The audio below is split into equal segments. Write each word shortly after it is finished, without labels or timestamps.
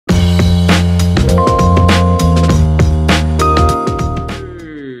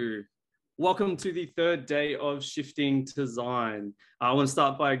Welcome to the third day of Shifting Design. I want to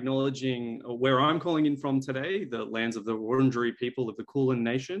start by acknowledging where I'm calling in from today, the lands of the Wurundjeri people of the Kulin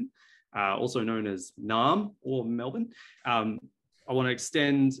Nation, also known as Naarm or Melbourne. I want to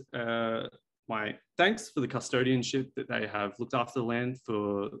extend my thanks for the custodianship that they have looked after the land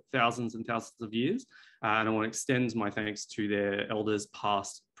for thousands and thousands of years. And I want to extend my thanks to their elders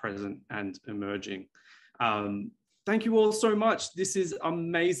past, present, and emerging. Thank you all so much. This is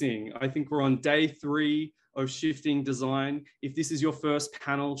amazing. I think we're on day 3 of Shifting Design. If this is your first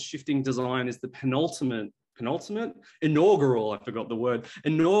panel, Shifting Design is the inaugural, I forgot the word,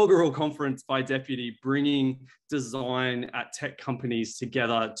 inaugural conference by Deputy, bringing design at tech companies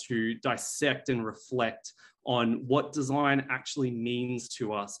together to dissect and reflect on what design actually means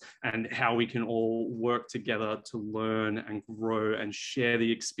to us and how we can all work together to learn and grow and share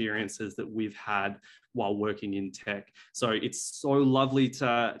the experiences that we've had while working in tech. So it's so lovely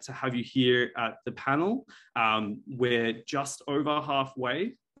to have you here at the panel. We're just over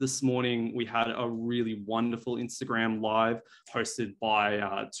halfway. This morning, we had a really wonderful Instagram live hosted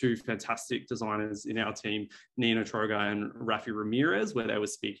by 2 fantastic designers in our team, Nina Troga and Rafi Ramirez, where they were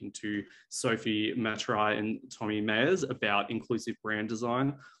speaking to Sophie Matrai and Tommy Mayers about inclusive brand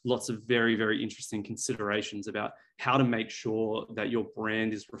design. Lots of very, very interesting considerations about how to make sure that your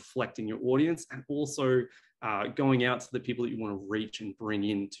brand is reflecting your audience and also going out to the people that you want to reach and bring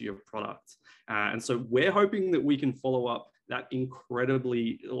into your product. And so we're hoping that we can follow up that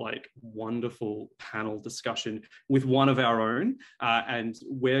incredibly wonderful panel discussion with one of our own. And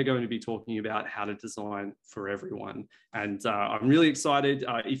we're going to be talking about how to design for everyone. And I'm really excited.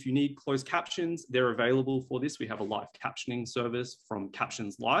 If you need closed captions, they're available for this. We have a live captioning service from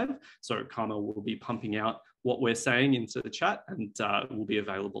Captions Live. So Karma will be pumping out what we're saying into the chat, and it will be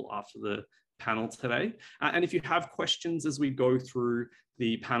available after the panel today. And if you have questions as we go through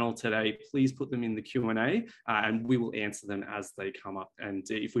the panel today, please put them in the Q&A and we will answer them as they come up. And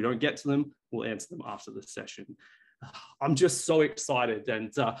if we don't get to them, we'll answer them after the session. I'm just so excited,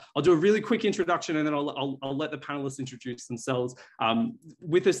 and I'll do a really quick introduction and then I'll let the panelists introduce themselves.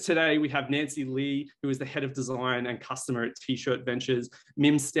 With us today, we have Nancy Lee, who is the head of design and customer at T-Shirt Ventures,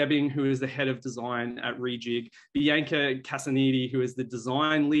 Mim Stebbing, who is the head of design at Reejig, BIANCA CASSANITI, who is the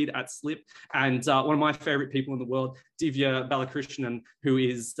design lead at Slyp, and one of my favorite people in the world, DIVYA BALAKRISHNAN, who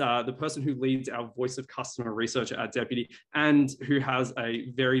is the person who leads our voice of customer research at Deputy and who has a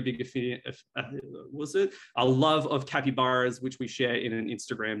very big a love of capybaras, which we share in an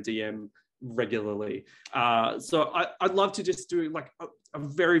Instagram DM regularly. So I'd love to just do a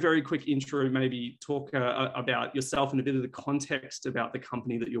very, very quick intro, maybe talk about yourself and a bit of the context about the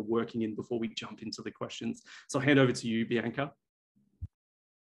company that you're working in before we jump into the questions. So I'll hand over to you, Bianca.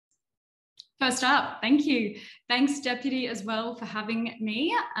 First up, thank you. Thanks, Deputy, as well for having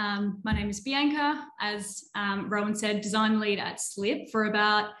me. My name is Bianca. As Rohan said, design lead at Slyp for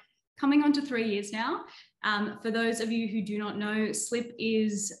about coming on to 3 years now. For those of you who do not know, Slyp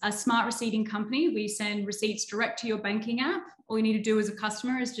is a smart receipting company. We send receipts direct to your banking app. All you need to do as a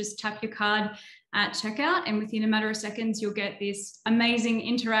customer is just tap your card at checkout, and within a matter of seconds, you'll get this amazing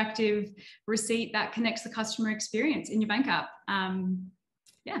interactive receipt that connects the customer experience in your bank app.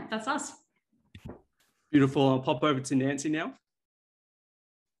 Yeah, that's us. Beautiful. I'll pop over to Nancy now.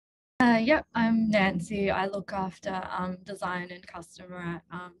 Yep, I'm Nancy. I look after design and customer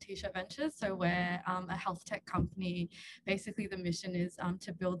at T-Shirt Ventures. So we're a health tech company. Basically, the mission is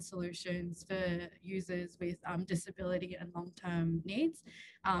to build solutions for users with disability and long-term needs.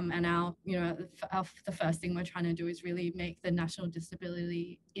 And the first thing we're trying to do is really make the National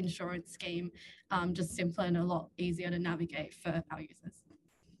Disability Insurance Scheme just simpler and a lot easier to navigate for our users.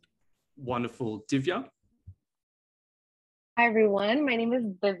 Wonderful. Divya? Hi, everyone. My name is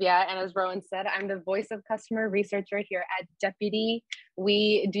Divya, and as Rohan said, I'm the voice of customer researcher here at Deputy.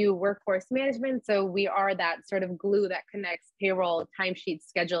 We do workforce management, so we are that sort of glue that connects payroll, timesheets,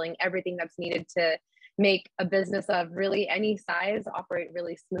 scheduling, everything that's needed to make a business of really any size operate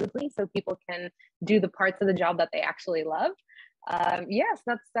really smoothly so people can do the parts of the job that they actually love. Yes,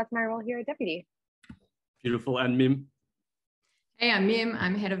 that's my role here at Deputy. Beautiful. And Mim? Hey, I'm Mim.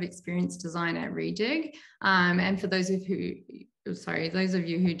 I'm head of experience design at Reejig. And for those of you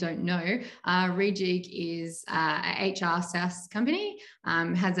who don't know, Reejig is a HR SaaS company,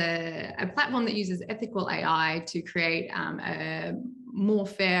 has a platform that uses ethical AI to create a more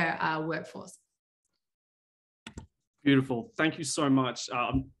fair workforce. Beautiful. Thank you so much.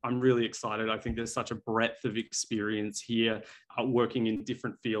 I'm really excited. I think there's such a breadth of experience here working in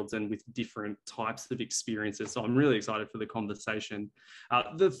different fields and with different types of experiences. So I'm really excited for the conversation.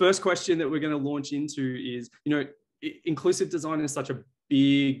 The first question that we're going to launch into is, inclusive design is such a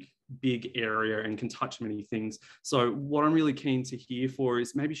big big area and can touch many things. So what I'm really keen to hear for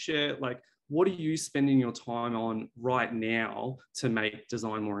is maybe share, like, what are you spending your time on right now to make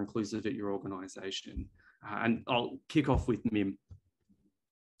design more inclusive at your organization? And I'll kick off with Mim.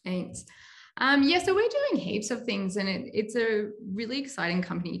 Thanks. Yeah, so we're doing heaps of things, and it's a really exciting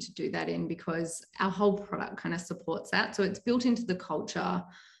company to do that in, because our whole product kind of supports that. So it's built into the culture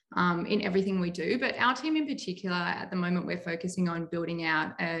in everything we do. But our team in particular, at the moment, we're focusing on building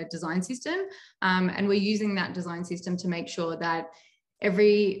out a design system, and we're using that design system to make sure that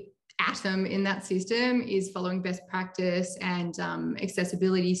every atom in that system is following best practice and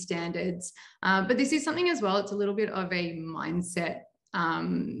accessibility standards. But this is something as well, it's a little bit of a mindset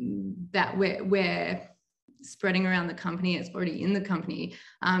that we're spreading around the company. It's already in the company.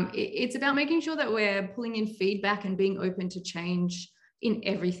 It's about making sure that we're pulling in feedback and being open to change in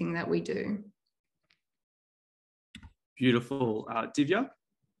everything that we do. Beautiful. Divya?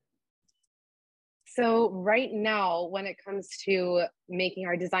 So right now, when it comes to making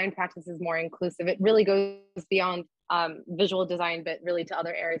our design practices more inclusive, it really goes beyond visual design, but really to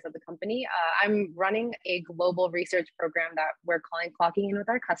other areas of the company. I'm running a global research program that we're calling Clocking In with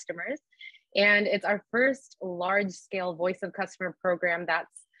Our Customers. And it's our first large scale voice of customer program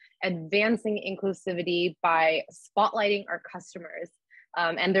that's advancing inclusivity by spotlighting our customers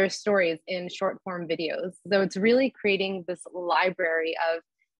and their stories in short form videos. So it's really creating this library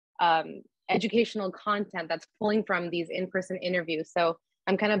of educational content that's pulling from these in-person interviews. So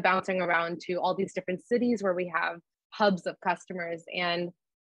I'm kind of bouncing around to all these different cities where we have hubs of customers and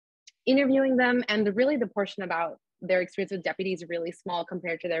interviewing them. And really the portion about their experience with Deputy is really small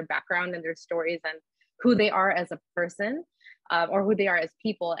compared to their background and their stories and who they are as a person or who they are as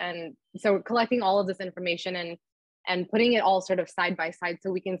people. And so collecting all of this information and putting it all sort of side by side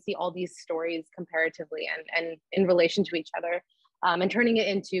so we can see all these stories comparatively and in relation to each other. And turning it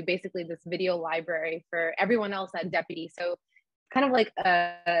into basically this video library for everyone else at Deputy. So kind of like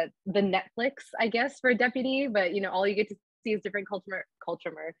the Netflix, I guess, for Deputy, but you know, all you get to see is different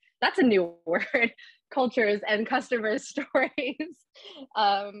culture. That's a new word, cultures and customer stories.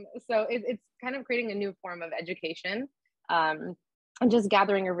 So it's kind of creating a new form of education and just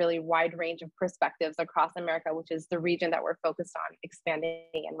gathering a really wide range of perspectives across America, which is the region that we're focused on expanding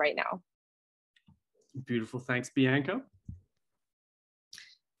in right now. Beautiful, thanks, Bianca.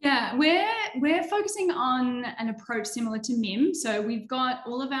 Yeah, we're focusing on an approach similar to MIM. So we've got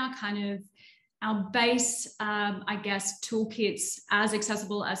all of our our base, I guess, toolkits as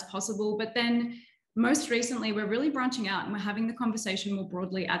accessible as possible. But then most recently, we're really branching out and we're having the conversation more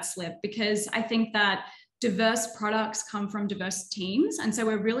broadly at Slyp, because I think that diverse products come from diverse teams. And so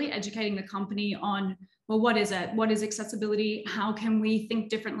we're really educating the company on, well, what is it? What is accessibility? How can we think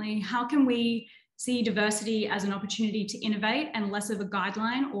differently? How can we see diversity as an opportunity to innovate and less of a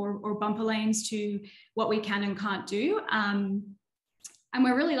guideline or bumper lanes to what we can and can't do. And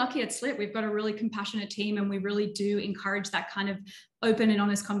we're really lucky at Slyp. We've got a really compassionate team and we really do encourage that kind of open and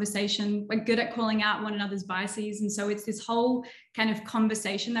honest conversation. We're good at calling out one another's biases. And so it's this whole kind of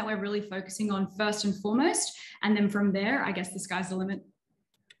conversation that we're really focusing on first and foremost. And then from there, I guess the sky's the limit.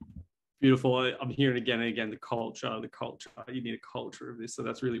 Beautiful. I'm hearing again and again the culture. You need a culture of this. So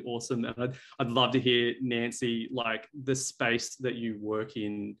that's really awesome. And I'd love to hear, Nancy, like the space that you work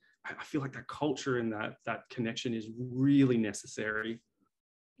in. I feel like that culture and that connection is really necessary.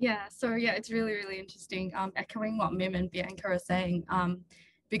 Yeah, so yeah, it's really, really interesting. Echoing what Mim and Bianca are saying,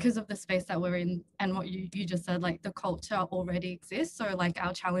 because of the space that we're in and what you just said, like the culture already exists. So like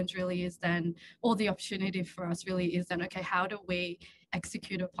our challenge really is then, or the opportunity for us really is then, okay, how do we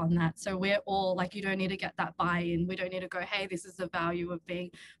execute upon that? So we're all like, you don't need to get that buy-in. We don't need to go, hey, this is the value of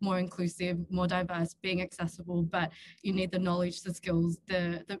being more inclusive, more diverse, being accessible, but you need the knowledge, the skills,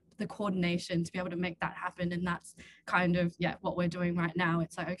 the coordination to be able to make that happen. And that's kind of, yeah, what we're doing right now.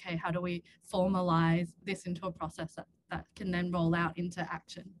 It's like, okay, how do we formalize this into a process that can then roll out into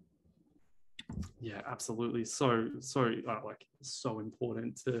action? Yeah, absolutely. So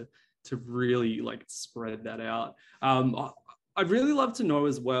important to really like spread that out. I'd really love to know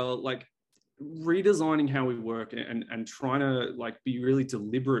as well, like redesigning how we work and trying to like be really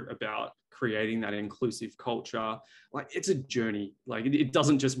deliberate about creating that inclusive culture. Like it's a journey. Like it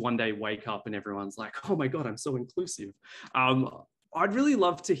doesn't just one day wake up and everyone's like, oh my God, I'm so inclusive. I'd really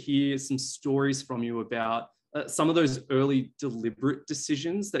love to hear some stories from you about some of those early deliberate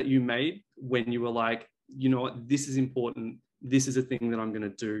decisions that you made when you were like, you know what, this is important. This is a thing that I'm going to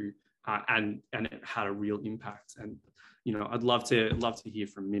do, and it had a real impact. And you know, I'd love to hear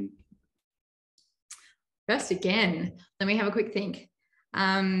from Mim. First again, let me have a quick think.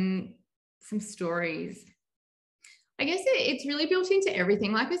 Some stories. I guess it's really built into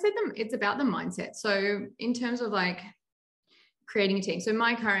everything. Like I said, it's about the mindset. So in terms of like creating a team. So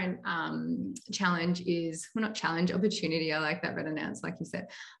my current challenge is, well, not challenge, opportunity, I like that better now, it's like you said,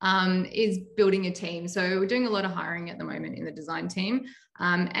 is building a team. So we're doing a lot of hiring at the moment in the design team,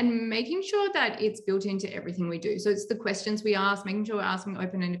 and making sure that it's built into everything we do. So it's the questions we ask, making sure we're asking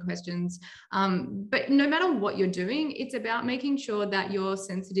open-ended questions. But no matter what you're doing, it's about making sure that you're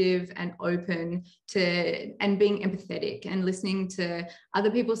sensitive and open to, and being empathetic and listening to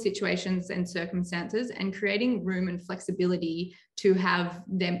other people's situations and circumstances, and creating room and flexibility to have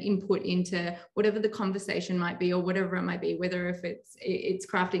them input into whatever the conversation might be, or whatever it might be, whether if it's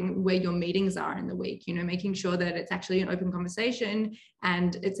crafting where your meetings are in the week, you know, making sure that it's actually an open conversation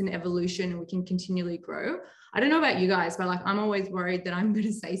and it's an evolution and we can continually grow. I don't know about you guys, but like, I'm always worried that I'm going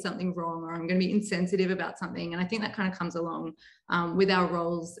to say something wrong, or I'm going to be insensitive about something. And I think that kind of comes along with our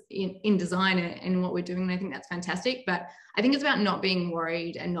roles in design and what we're doing. And I think that's fantastic. But I think it's about not being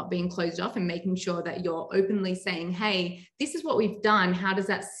worried and not being closed off, and making sure that you're openly saying, hey, this is what we've done. How does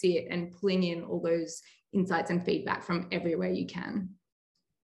that sit? And pulling in all those insights and feedback from everywhere you can.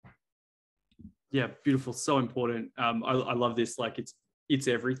 Yeah, beautiful. So important. I love this. Like it's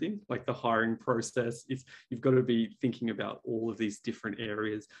everything, like the hiring process. You've got to be thinking about all of these different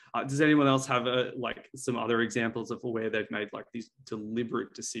areas. Does anyone else have like some other examples of where they've made like these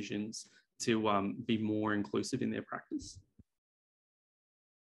deliberate decisions to be more inclusive in their practice?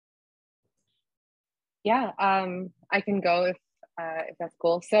 Yeah, I can go if that's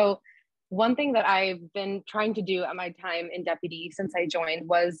cool. So one thing that I've been trying to do at my time in deputy since I joined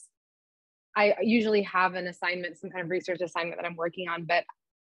was, I usually have an assignment, some kind of research assignment that I'm working on,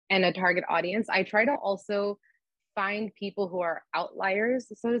 and a target audience. I try to also find people who are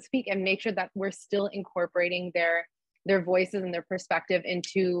outliers, so to speak, and make sure that we're still incorporating their voices and their perspective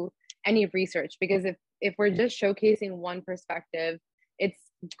into any research. Because if we're just showcasing one perspective, it's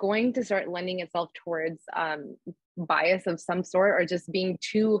going to start lending itself towards bias of some sort, or just being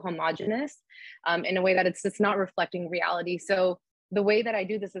too homogenous in a way that it's just not reflecting reality. So the way that I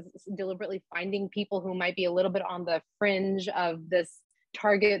do this is deliberately finding people who might be a little bit on the fringe of this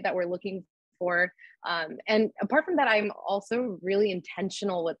target that we're looking for. And apart from that, I'm also really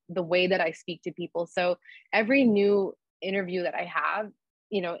intentional with the way that I speak to people. So every new interview that I have,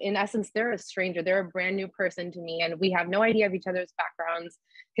 you know, in essence, they're a stranger, they're a brand new person to me, and we have no idea of each other's backgrounds,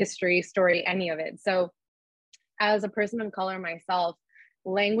 history, story, any of it. So as a person of color myself,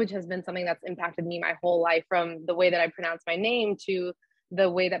 language has been something that's impacted me my whole life, from the way that I pronounce my name to the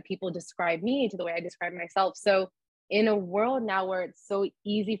way that people describe me to the way I describe myself. So in a world now where it's so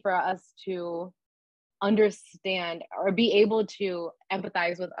easy for us to understand or be able to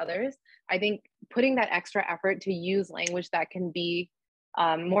empathize with others, I think putting that extra effort to use language that can be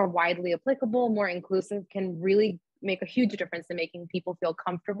more widely applicable, more inclusive, can really make a huge difference in making people feel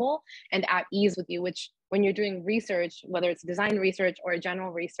comfortable and at ease with you, which when you're doing research, whether it's design research or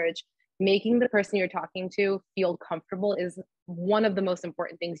general research, making the person you're talking to feel comfortable is one of the most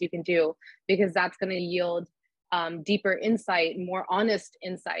important things you can do, because that's going to yield deeper insight, more honest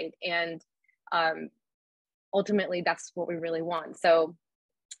insight. And ultimately, that's what we really want. So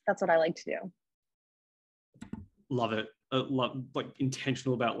that's what I like to do. Love it. Love, like,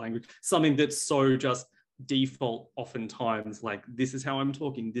 intentional about language. Something that's so just default oftentimes, like, this is how I'm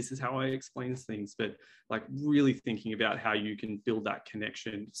talking, this is how I explain things, but like really thinking about how you can build that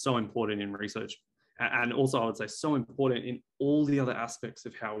connection. So important in research, and also I would say so important in all the other aspects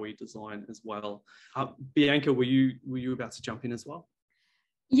of how we design as well. Bianca, were you about to jump in as well?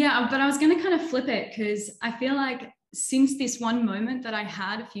 Yeah, but I was going to kind of flip it, because I feel like since this one moment that I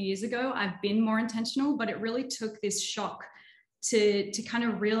had a few years ago, I've been more intentional, but it really took this shock to kind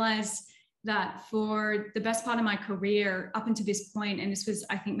of realize that for the best part of my career up until this point, and this was,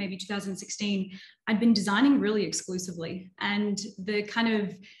 I think, maybe 2016, I'd been designing really exclusively. And the kind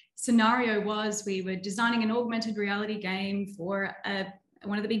of scenario was, we were designing an augmented reality game for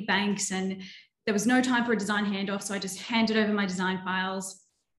one of the big banks, and there was no time for a design handoff. So I just handed over my design files.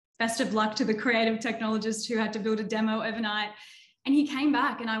 Best of luck to the creative technologist who had to build a demo overnight. And he came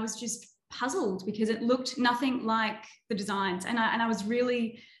back and I was just puzzled, because it looked nothing like the designs. And I was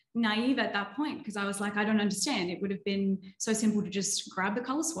really naive at that point, because I was like, I don't understand. It would have been so simple to just grab the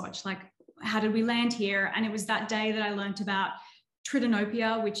color swatch. Like, how did we land here? And it was that day that I learned about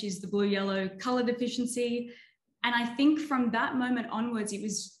tritanopia, which is the blue-yellow color deficiency. And I think from that moment onwards,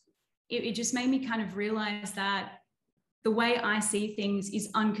 it just made me kind of realize that the way I see things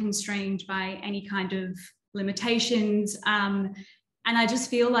is unconstrained by any kind of limitations. And I just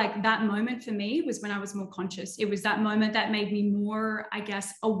feel like that moment for me was when I was more conscious. It was that moment that made me more, I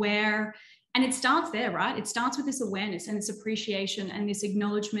guess, aware And it starts there, right? It starts with this awareness and this appreciation and this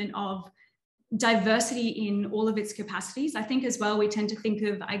acknowledgement of diversity in all of its capacities. I think as well, we tend to think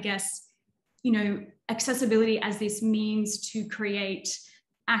of, I guess, you know, accessibility as this means to create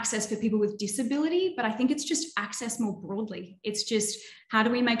access for people with disability, but I think it's just access more broadly. It's just, how do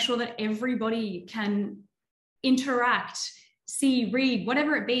we make sure that everybody can interact, see, read,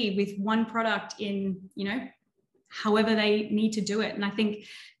 whatever it be, with one product in, you know, however they need to do it. And I think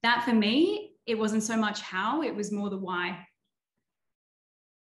that for me, it wasn't so much how, it was more the why.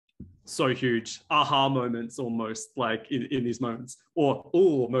 So huge aha moments, almost, like in these moments, or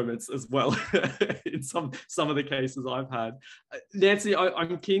all moments as well in some of the cases I've had. Nancy,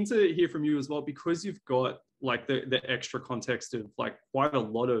 I'm keen to hear from you as well, because you've got like the extra context of like quite a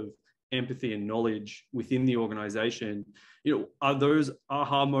lot of empathy and knowledge within the organization. You know, are those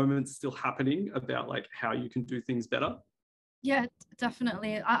aha moments still happening about like how you can do things better? Yeah,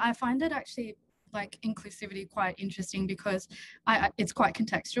 definitely. I find it actually, like, inclusivity quite interesting, because it's quite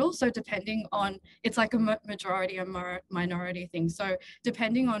contextual. So depending on, it's like a majority and minority thing. So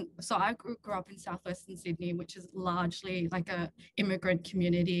depending on, so I grew up in southwestern Sydney, which is largely like a immigrant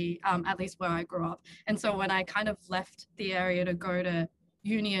community, at least where I grew up. And so when I kind of left the area to go to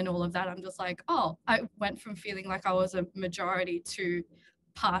uni and all of that, I'm just like, oh, I went from feeling like I was a majority to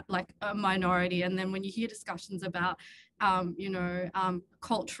part like a minority. And then when you hear discussions about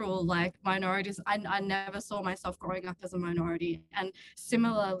cultural like minorities, I never saw myself growing up as a minority. And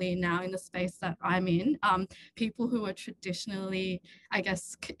similarly now in the space that I'm in, people who are traditionally, I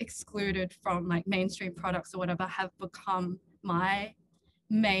guess, excluded from like mainstream products or whatever have become my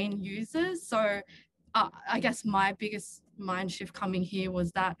main users. So I guess my biggest mind shift coming here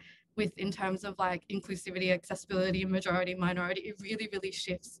was that in terms of like inclusivity, accessibility, majority, minority, it really, really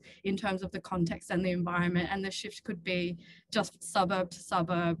shifts in terms of the context and the environment. And the shift could be just suburb to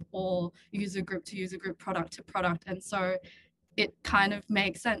suburb, or user group to user group, product to product. And so it kind of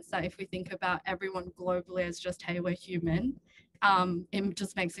makes sense that if we think about everyone globally as just, hey, we're human, it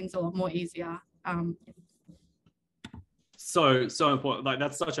just makes things a lot more easier. So important. Like,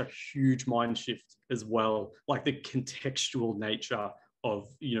 that's such a huge mind shift as well, like the contextual nature of,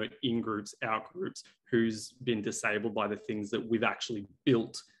 you know, in groups, out groups, who's been disabled by the things that we've actually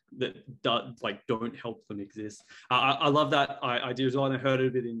built that don't help them exist. I love that idea as well, and I heard it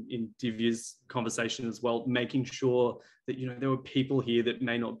a bit in Divya's conversation as well, making sure that, you know, there were people here that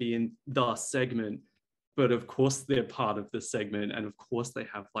may not be in the segment, but of course they're part of the segment, and of course they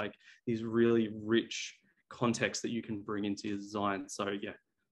have like these really rich contexts that you can bring into your design. So yeah,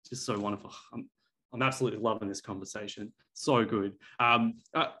 just so wonderful. I'm absolutely loving this conversation. So good. I'm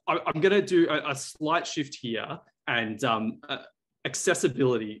going to do a slight shift here, and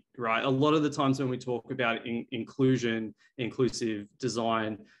accessibility, right? A lot of the times when we talk about inclusion, inclusive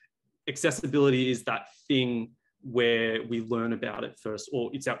design, accessibility is that thing where we learn about it first,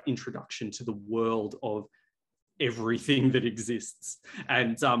 or it's our introduction to the world of everything that exists.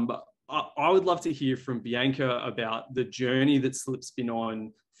 And I would love to hear from Bianca about the journey that Slyp's been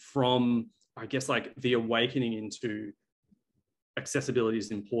on from, I guess, like the awakening into accessibility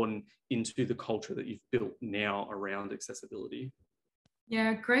is important, into the culture that you've built now around accessibility.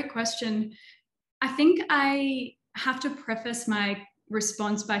 Yeah, great question. I think I have to preface my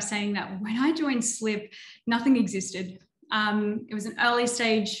response by saying that when I joined Slyp, nothing existed. It was an early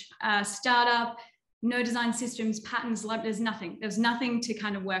stage startup, no design systems, patterns, there's nothing. There's nothing to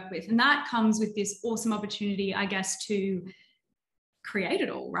kind of work with. And that comes with this awesome opportunity, I guess, to create it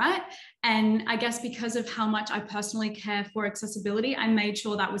all, right? And I guess because of how much I personally care for accessibility, I made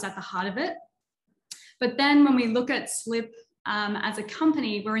sure that was at the heart of it. But then when we look at Slyp as a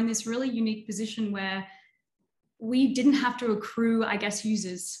company, we're in this really unique position where we didn't have to accrue, I guess,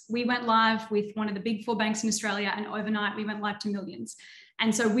 users. We went live with one of the big 4 banks in Australia, and overnight we went live to millions.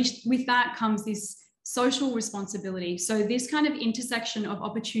 And so with that comes this social responsibility. So this kind of intersection of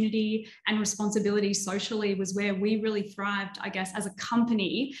opportunity and responsibility socially was where we really thrived, I guess, as a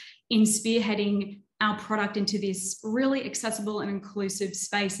company in spearheading our product into this really accessible and inclusive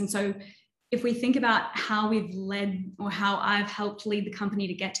space. And so if we think about how we've led, or how I've helped lead the company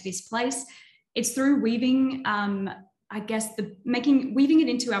to get to this place, it's through weaving, I guess, weaving it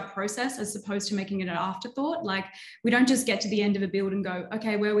into our process as opposed to making it an afterthought. Like, we don't just get to the end of a build and go,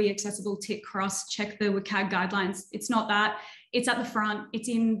 okay, where are we accessible, tick, cross, check the WCAG guidelines. It's not that. It's at the front. It's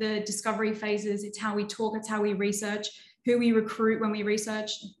in the discovery phases. It's how we talk. It's how we research, who we recruit when we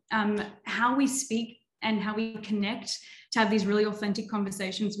research, how we speak and how we connect to have these really authentic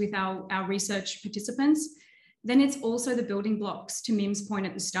conversations with our research participants. then it's also the building blocks, to Mim's point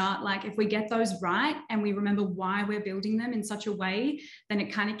at the start. Like if we get those right and we remember why we're building them in such a way, then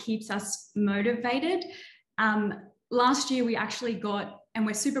it kind of keeps us motivated. Last year we actually got, and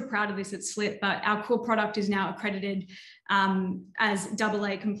we're super proud of this at Slyp, but our core product is now accredited as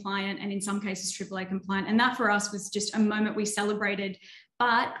AA compliant, and in some cases AAA compliant. And that for us was just a moment we celebrated,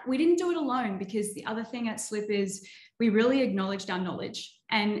 but we didn't do it alone, because the other thing at Slyp is we really acknowledged our knowledge.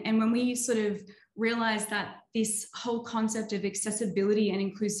 And when we sort of realized that this whole concept of accessibility and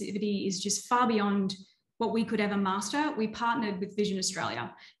inclusivity is just far beyond what we could ever master, we partnered with Vision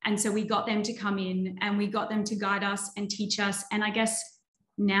Australia. And so we got them to come in and we got them to guide us and teach us. And I guess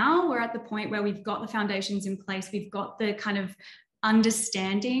now we're at the point where we've got the foundations in place. We've got the kind of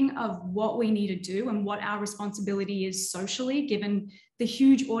understanding of what we need to do and what our responsibility is socially, given the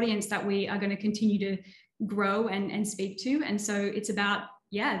huge audience that we are going to continue to grow and speak to. And so it's about,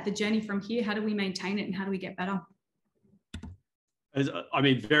 yeah, the journey from here. How do we maintain it and how do we get better? I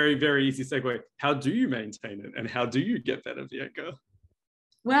mean, very, very easy segue. How do you maintain it and how do you get better, Bianca?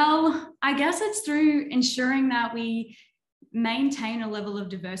 Well, I guess it's through ensuring that we maintain a level of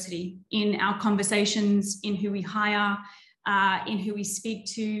diversity in our conversations, in who we hire, in who we speak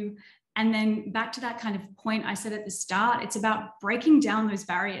to. And then back to that kind of point I said at the start, it's about breaking down those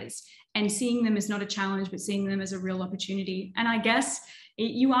barriers and seeing them as not a challenge, but seeing them as a real opportunity. And I guess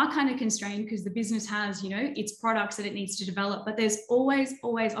you are kind of constrained because the business has, its products that it needs to develop, but there's always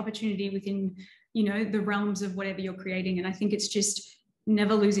opportunity within, the realms of whatever you're creating. And I think it's just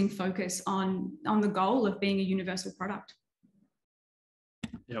never losing focus on the goal of being a universal product.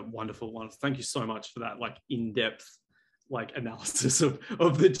 Yeah, wonderful. Thank you so much for that, in-depth analysis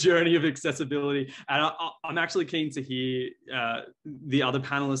of the journey of accessibility. And I'm actually keen to hear the other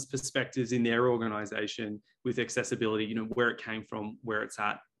panelists' perspectives in their organization with accessibility, where it came from, where it's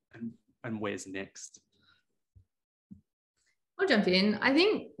at, and where's next. I'll jump in. I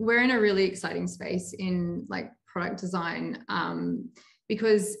think we're in a really exciting space in product design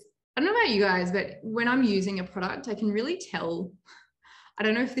because I don't know about you guys, but when I'm using a product, I can really tell, I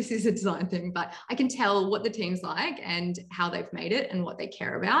don't know if this is a design thing, but I can tell what the team's like and how they've made it and what they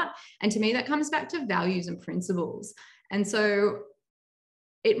care about. And to me, that comes back to values and principles. And so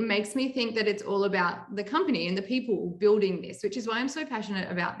it makes me think that it's all about the company and the people building this, which is why I'm so passionate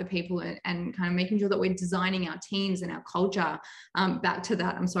about the people and kind of making sure that we're designing our teams and our culture. Back to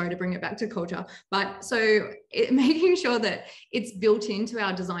that, I'm sorry to bring it back to culture, but so making sure that it's built into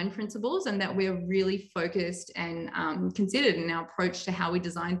our design principles and that we're really focused and considered in our approach to how we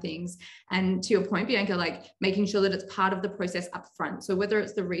design things. And to your point, Bianca, making sure that it's part of the process up front. So whether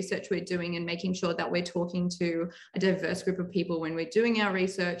it's the research we're doing and making sure that we're talking to a diverse group of people when we're doing our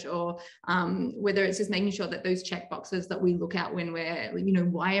research, or whether it's just making sure that those check boxes that we look at when we're,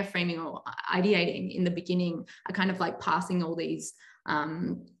 wireframing or ideating in the beginning are kind of passing all these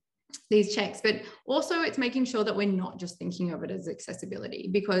checks. But also it's making sure that we're not just thinking of it as accessibility,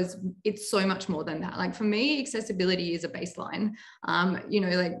 because it's so much more than that. For me, accessibility is a baseline,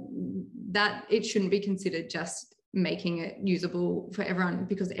 that it shouldn't be considered just making it usable for everyone,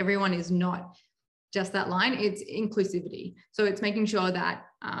 because everyone is not just that line. It's inclusivity. So it's making sure that,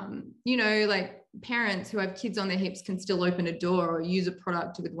 parents who have kids on their hips can still open a door or use a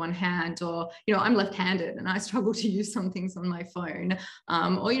product with one hand, or, I'm left-handed and I struggle to use some things on my phone,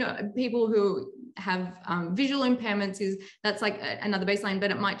 or, people who have visual impairments, that's another baseline,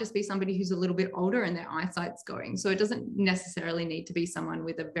 but it might just be somebody who's a little bit older and their eyesight's going. So it doesn't necessarily need to be someone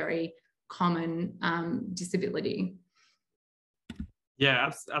with a very common disability.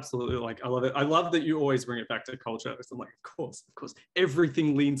 Yeah, absolutely. I love it. I love that you always bring it back to culture. I'm like, of course,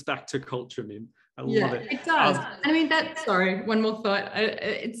 everything leans back to culture, Mim. I love it. It does. I mean, sorry, one more thought.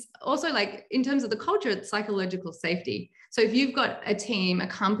 It's also in terms of the culture, it's psychological safety. So if you've got a team, a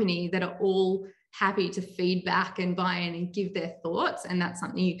company that are all happy to feed back and buy in and give their thoughts, and that's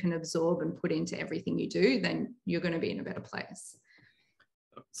something you can absorb and put into everything you do, then you're going to be in a better place.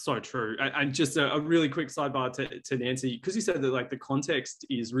 So true. And just a really quick sidebar to Nancy, because you said that the context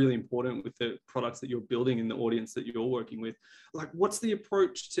is really important with the products that you're building and the audience that you're working with. What's the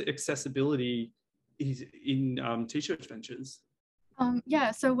approach to accessibility in T-shirt ventures? Yeah,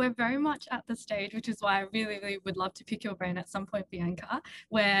 so we're very much at the stage, which is why I really, really would love to pick your brain at some point, Bianca,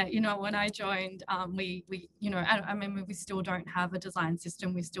 where, when I joined, we still don't have a design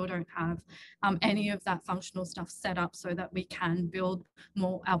system. We still don't have any of that functional stuff set up so that we can build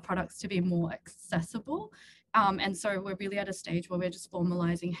our products to be more accessible. And so we're really at a stage where we're just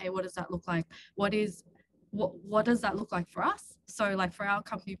formalizing, hey, what does that look like? What is what does that look like for us? So like for our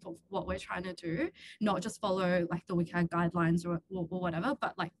company, for what we're trying to do, not just follow like the WCAG guidelines or whatever,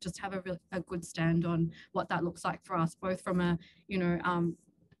 but like just have a good stand on what that looks like for us, both from a, you know,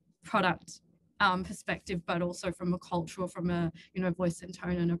 product perspective, but also from a cultural, from a, you know, voice and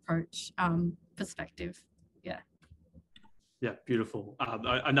tone and approach perspective. Yeah. Yeah, beautiful.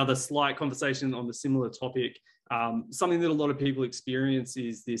 Another slight conversation on the similar topic. Something that a lot of people experience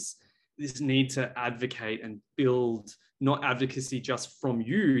is this need to advocate and build, not advocacy just from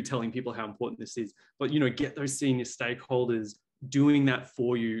you telling people how important this is, but, you know, get those senior stakeholders doing that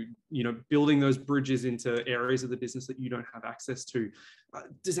for you, you know, building those bridges into areas of the business that you don't have access to.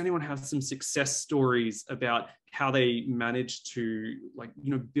 Does anyone have some success stories about how they managed to, like,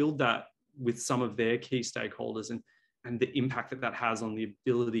 you know, build that with some of their key stakeholders and the impact that that has on the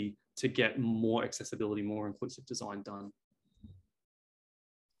ability to get more accessibility, more inclusive design done?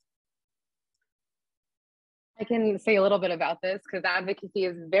 I can say a little bit about this because advocacy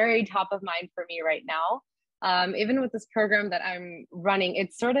is very top of mind for me right now. Even with this program that I'm running,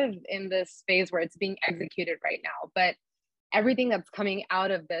 it's sort of in this phase where it's being executed right now, but everything that's coming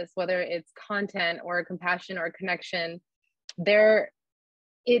out of this, whether it's content or compassion or connection,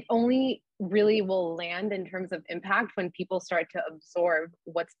 it only really will land in terms of impact when people start to absorb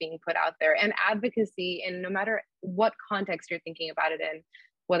what's being put out there. And advocacy, in no matter what context you're thinking about it in,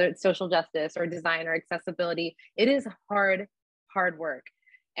 whether it's social justice or design or accessibility, it is hard work.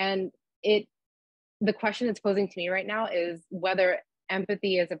 And the question it's posing to me right now is whether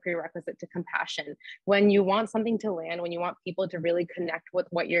empathy is a prerequisite to compassion. When you want something to land, when you want people to really connect with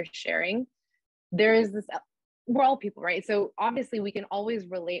what you're sharing, there is this, we're all people, right? So obviously we can always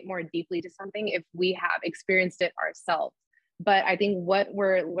relate more deeply to something if we have experienced it ourselves. But I think what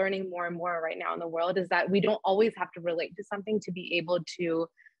we're learning more and more right now in the world is that we don't always have to relate to something to be able to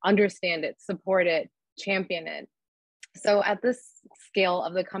understand it, support it, champion it. So at this scale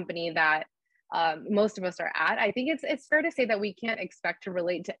of the company that most of us are at, I think it's fair to say that we can't expect to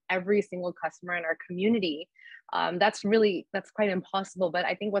relate to every single customer in our community. That's quite impossible. But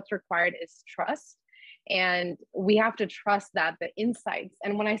I think what's required is trust. And we have to trust that the insights,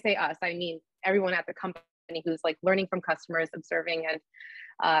 and when I say us, I mean everyone at the company who's like learning from customers, observing,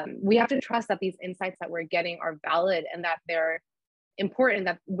 and we have to trust that these insights that we're getting are valid and that they're important,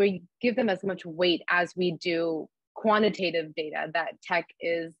 that we give them as much weight as we do quantitative data that tech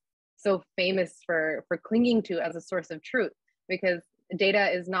is so famous for clinging to as a source of truth, because data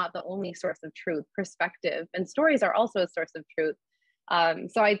is not the only source of truth. Perspective and stories are also a source of truth.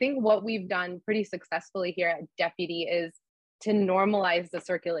 So I think what we've done pretty successfully here at Deputy is to normalize the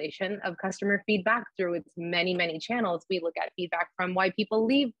circulation of customer feedback through its many, many channels. We look at feedback from why people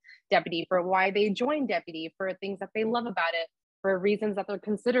leave Deputy, for why they join Deputy, for things that they love about it, for reasons that they're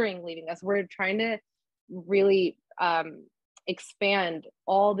considering leaving us. We're trying to really expand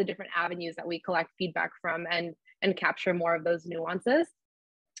all the different avenues that we collect feedback from and capture more of those nuances.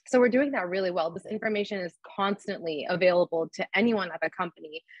 So we're doing that really well. This information is constantly available to anyone at the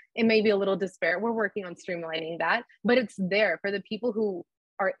company. It may be a little disparate. We're working on streamlining that, but it's there for the people who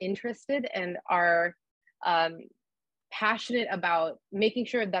are interested and are passionate about making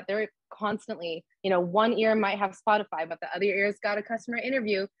sure that they're constantly, you know, one ear might have Spotify, but the other ear's got a customer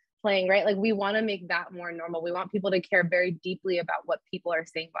interview playing, right? Like we want to make that more normal. We want people to care very deeply about what people are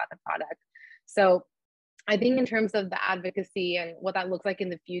saying about the product. So I think in terms of the advocacy and what that looks like in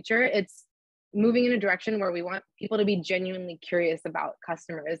the future, it's moving in a direction where we want people to be genuinely curious about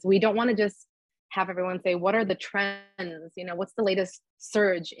customers. We don't want to just have everyone say, what are the trends? You know, what's the latest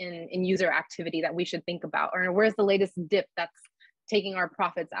surge in user activity that we should think about? Or where's the latest dip that's taking our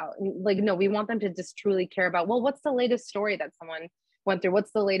profits out? Like, no, we want them to just truly care about, well, what's the latest story that someone went through?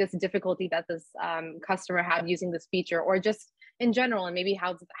 What's the latest difficulty that this customer had using this feature, or just in general, and maybe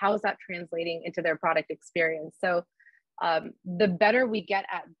how is that translating into their product experience? So the better we get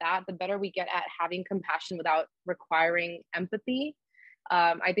at that, the better we get at having compassion without requiring empathy,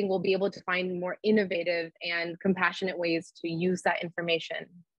 I think we'll be able to find more innovative and compassionate ways to use that information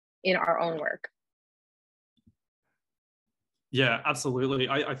in our own work. Yeah, absolutely.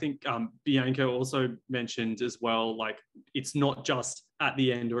 I think Bianca also mentioned as well, like it's not just at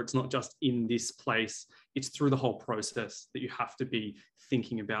the end, or it's not just in this place, it's through the whole process that you have to be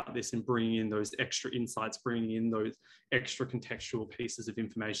thinking about this and bringing in those extra insights, bringing in those extra contextual pieces of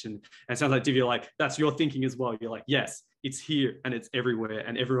information. And it sounds like, Divya, like that's your thinking as well. You're like, yes, it's here and it's everywhere,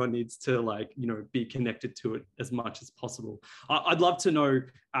 and everyone needs to, like, you know, be connected to it as much as possible. I'd love to know,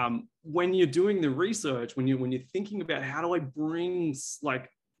 when you're doing the research, when you're thinking about how do I bring like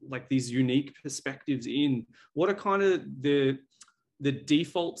these unique perspectives in, what are kind of the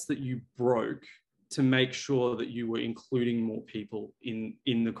defaults that you broke to make sure that you were including more people in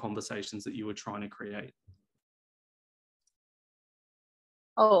the conversations that you were trying to create?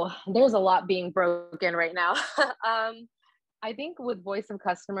 Oh, there's a lot being broken right now. I think with voice of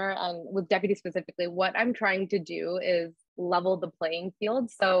customer and with Deputy specifically, what I'm trying to do is level the playing field.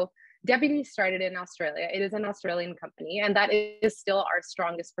 So Deputy started in Australia. It is an Australian company, and that is still our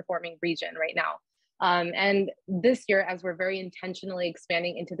strongest performing region right now. And this year, as we're very intentionally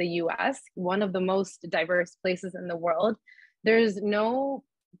expanding into the US, one of the most diverse places in the world, there's no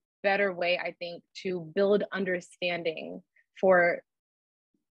better way, I think, to build understanding for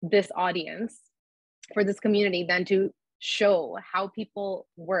this audience, for this community, than to show how people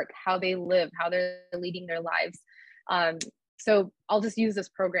work, how they live, how they're leading their lives. So I'll just use this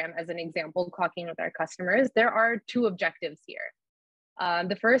program as an example, talking with our customers. There are two objectives here.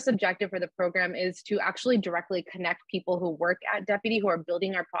 The first objective for the program is to actually directly connect people who work at Deputy, who are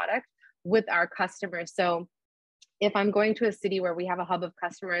building our product, with our customers. So if I'm going to a city where we have a hub of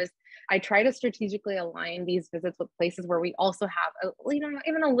customers, I try to strategically align these visits with places where we also have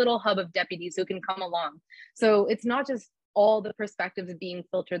even a little hub of deputies who can come along. So it's not just all the perspectives being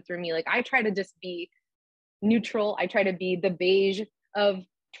filtered through me. Like, I try to just be neutral. I try to be the beige of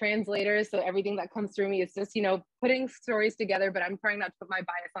translators. So everything that comes through me is just, putting stories together, but I'm trying not to put my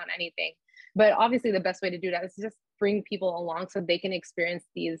bias on anything. But obviously the best way to do that is to just bring people along so they can experience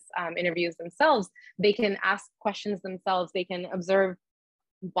these interviews themselves. They can ask questions themselves. They can observe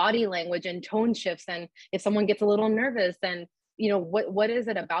body language and tone shifts. And if someone gets a little nervous, then, what is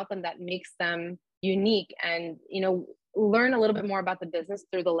it about them that makes them unique? And, learn a little bit more about the business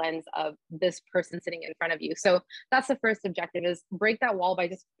through the lens of this person sitting in front of you. So that's the first objective, is break that wall by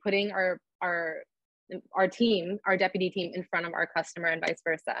just putting our team, our Deputy team, in front of our customer and vice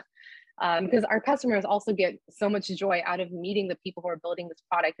versa. Because our customers also get so much joy out of meeting the people who are building this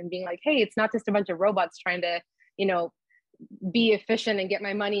product and being like, hey, it's not just a bunch of robots trying to, be efficient and get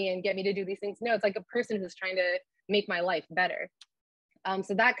my money and get me to do these things. No, it's like a person who's trying to make my life better.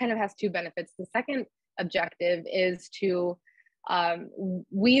 So that kind of has two benefits. The second objective is to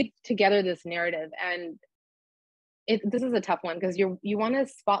weave together this narrative. And this is a tough one, because you want to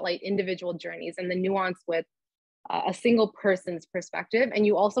spotlight individual journeys and the nuance with a single person's perspective. And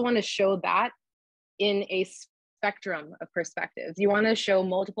you also want to show that in a spectrum of perspectives. You want to show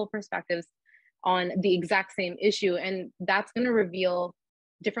multiple perspectives on the exact same issue. And that's going to reveal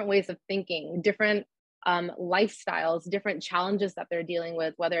different ways of thinking, different lifestyles, different challenges that they're dealing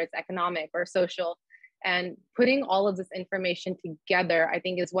with, whether it's economic or social. And putting all of this information together, I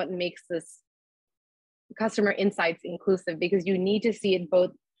think, is what makes this customer insights inclusive, because you need to see it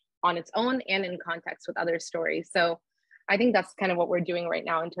both on its own and in context with other stories. So I think that's kind of what we're doing right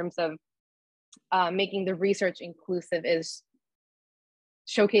now in terms of making the research inclusive, is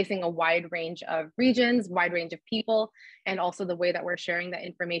showcasing a wide range of regions, wide range of people, and also the way that we're sharing that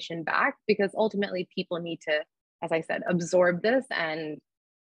information back, because ultimately people need to, as I said, absorb this. And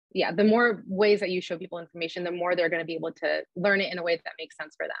yeah, the more ways that you show people information, the more they're going to be able to learn it in a way that makes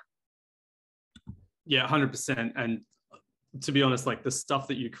sense for them. Yeah, 100%. And to be honest, like, the stuff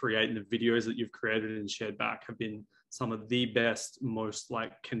that you create and the videos that you've created and shared back have been some of the best, most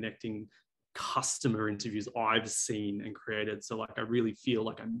like connecting customer interviews I've seen and created. So like, I really feel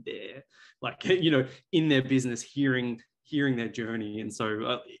like I'm there, like, in their business, hearing their journey. And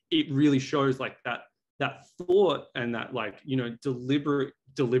so it really shows like that thought and that, like,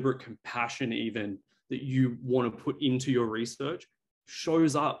 deliberate compassion even that you want to put into your research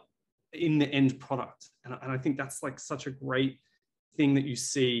shows up in the end product. And I think that's like such a great thing that you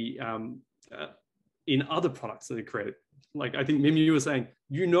see in other products that are created. Like, I think, Mim, you were saying,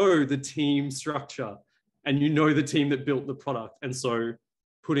 the team structure and the team that built the product. And so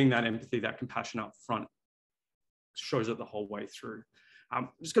putting that empathy, that compassion up front shows it the whole way through. I'm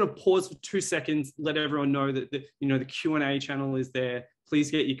just going to pause for 2 seconds, let everyone know that the Q&A channel is there.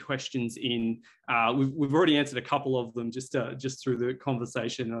 Please get your questions in. We've already answered a couple of them just through the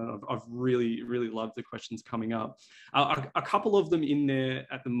conversation. I've really, really loved the questions coming up. A couple of them in there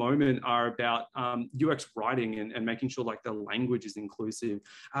at the moment are about UX writing and making sure like the language is inclusive.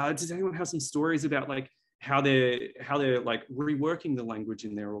 Does anyone have some stories about like how they're like reworking the language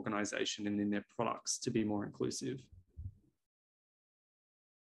in their organization and in their products to be more inclusive?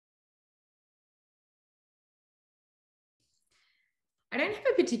 I don't have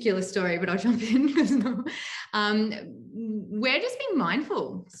a particular story, but I'll jump in because we're just being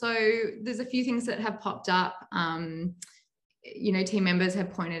mindful. So there's a few things that have popped up you know, team members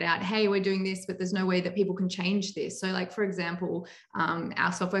have pointed out, hey, we're doing this, but there's no way that people can change this. So like, for example,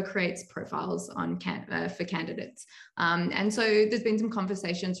 our software creates profiles on for candidates. And so there's been some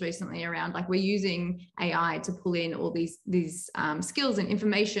conversations recently around like, we're using AI to pull in all these skills and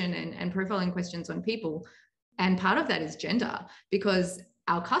information and profiling questions on people. And part of that is gender, because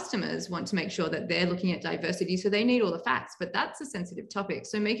our customers want to make sure that they're looking at diversity, so they need all the facts, but that's a sensitive topic.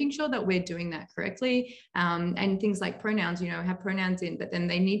 So making sure that we're doing that correctly, and things like pronouns, you know, have pronouns in, but then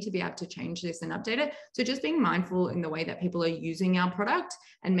they need to be able to change this and update it. So just being mindful in the way that people are using our product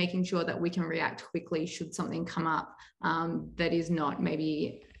and making sure that we can react quickly should something come up that is not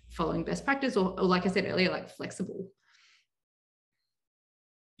maybe following best practice, or like I said earlier, like flexible.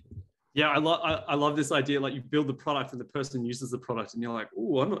 Yeah, I love this idea. Like, you build the product and the person uses the product and you're like,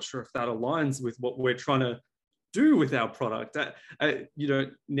 oh, I'm not sure if that aligns with what we're trying to do with our product. You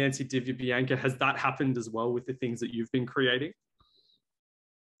know, Nancy, Divya, Bianca, has that happened as well with the things that you've been creating?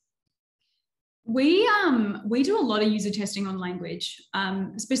 We do a lot of user testing on language,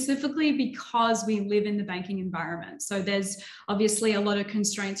 specifically because we live in the banking environment. So there's obviously a lot of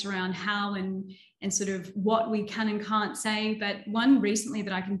constraints around how and sort of what we can and can't say. But one recently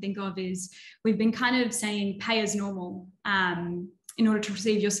that I can think of is we've been kind of saying pay as normal in order to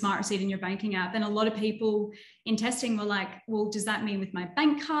receive your smart receipt in your banking app. And a lot of people in testing were like, well, does that mean with my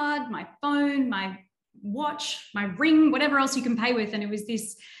bank card, my phone, my watch, my ring, whatever else you can pay with? And it was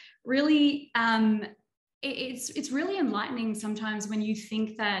this really, it's really enlightening sometimes when you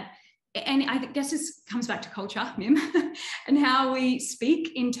think that, and I guess this comes back to culture, Mim, and how we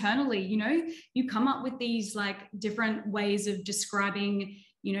speak internally. You know, you come up with these like different ways of describing,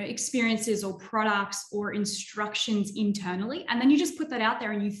 you know, experiences or products or instructions internally, and then you just put that out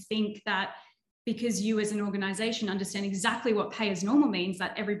there and you think that because you as an organization understand exactly what pay as normal means,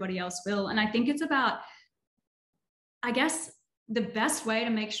 that everybody else will. And I think it's about, I guess, the best way to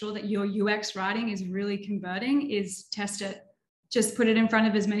make sure that your UX writing is really converting is test it. Just put it in front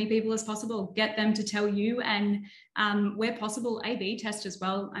of as many people as possible, get them to tell you, and where possible, A/B test as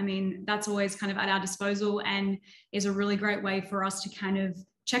well. I mean, that's always kind of at our disposal and is a really great way for us to kind of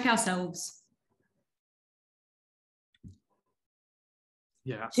check ourselves.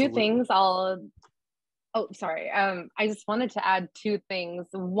 Yeah, absolutely. Two things I just wanted to add two things.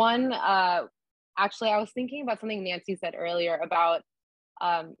 One, actually, I was thinking about something Nancy said earlier about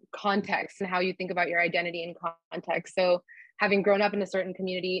context and how you think about your identity in context. So having grown up in a certain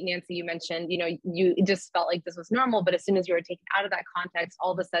community, Nancy, you mentioned, you know, you just felt like this was normal, but as soon as you were taken out of that context,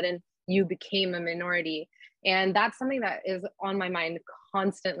 all of a sudden you became a minority. And that's something that is on my mind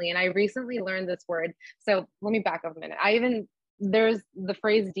constantly. And I recently learned this word. So let me back up a minute. There's the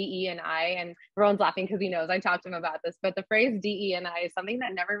phrase DE&I, and Rohan's laughing because he knows I talked to him about this, but the phrase DE&I is something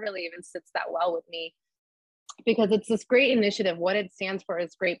that never really even sits that well with me, because it's this great initiative. What it stands for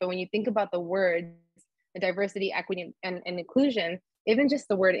is great, but when you think about the words, diversity, equity, and inclusion, even just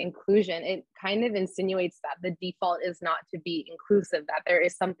the word inclusion, it kind of insinuates that the default is not to be inclusive, that there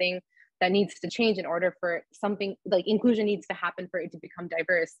is something that needs to change in order for something like inclusion needs to happen for it to become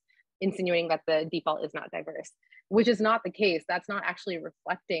diverse, insinuating that the default is not diverse, which is not the case. That's not actually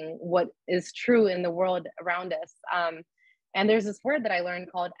reflecting what is true in the world around us. And there's this word that I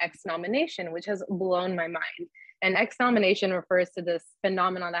learned called exnomination, which has blown my mind. And exnomination refers to this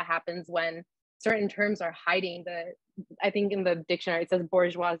phenomenon that happens when certain terms are hiding I think in the dictionary it says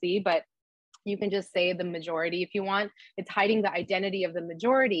bourgeoisie, but you can just say the majority if you want. It's hiding the identity of the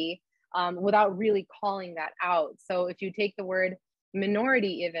majority without really calling that out. So if you take the word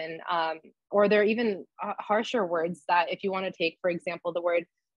minority even, or there are even harsher words that if you want to take, for example, the word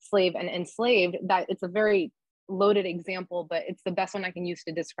slave and enslaved, that it's a very loaded example, but it's the best one I can use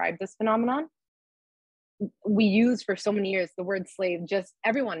to describe this phenomenon. We used for so many years the word slave, just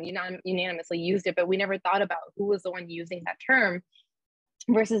everyone unanimously used it, but we never thought about who was the one using that term,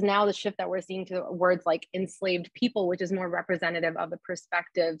 versus now the shift that we're seeing to words like enslaved people, which is more representative of the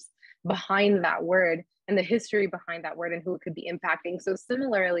perspectives behind that word and the history behind that word and who it could be impacting. So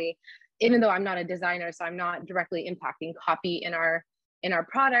similarly, even though I'm not a designer, so I'm not directly impacting copy in our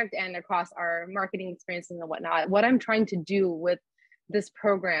product and across our marketing experiences and whatnot, what I'm trying to do with this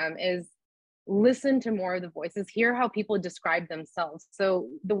program is listen to more of the voices, hear how people describe themselves. So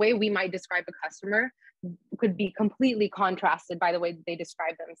the way we might describe a customer could be completely contrasted by the way that they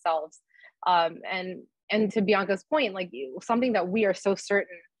describe themselves. And to Bianca's point, like something that we are so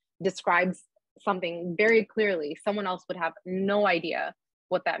certain describes something very clearly, someone else would have no idea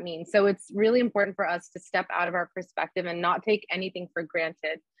what that means. So it's really important for us to step out of our perspective and not take anything for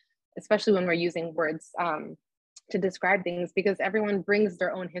granted, especially when we're using words to describe things, because everyone brings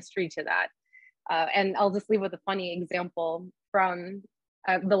their own history to that. And I'll just leave with a funny example from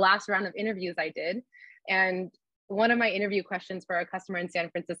the last round of interviews I did. And one of my interview questions for a customer in San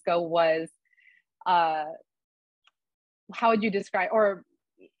Francisco was, how would you describe, or,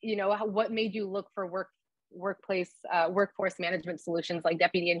 you know, what made you look for workforce management solutions like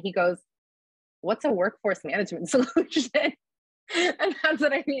Deputy? And he goes, what's a workforce management solution? And that's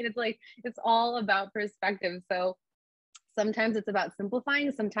what I mean. It's like, it's all about perspective. So sometimes it's about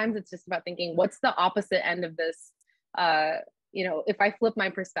simplifying. Sometimes it's just about thinking, what's the opposite end of this? You know, if I flip my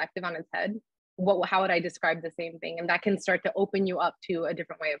perspective on its head, how would I describe the same thing? And that can start to open you up to a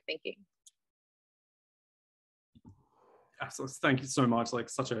different way of thinking. Absolutely. Thank you so much. Like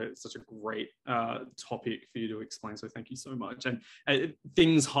such a great topic for you to explain. So thank you so much. And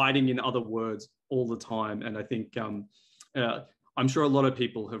things hiding in other words all the time. And I think I'm sure a lot of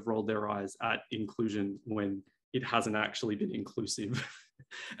people have rolled their eyes at inclusion when it hasn't actually been inclusive.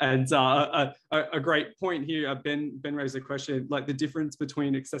 And a great point here, Ben raised a question, like the difference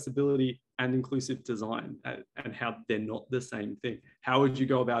between accessibility and inclusive design and how they're not the same thing. How would you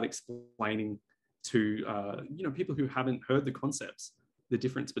go about explaining to you know, people who haven't heard the concepts, the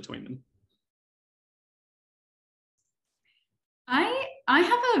difference between them? I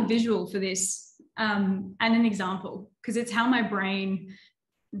have a visual for this and an example, because it's how my brain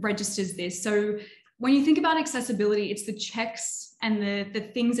registers this. So when you think about accessibility, it's the checks and the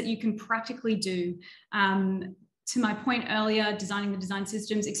things that you can practically do. To my point earlier, designing the design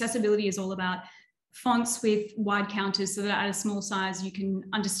systems, accessibility is all about fonts with wide counters so that at a small size you can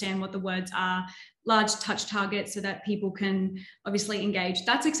understand what the words are, large touch targets so that people can obviously engage.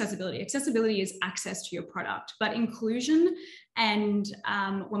 That's accessibility. Accessibility is access to your product. But inclusion, and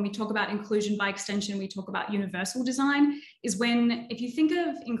when we talk about inclusion by extension, we talk about universal design, is when, if you think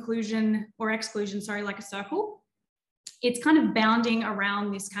of inclusion or exclusion, sorry, like a circle, it's kind of bounding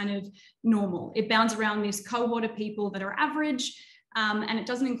around this kind of normal. It bounds around this cohort of people that are average, and it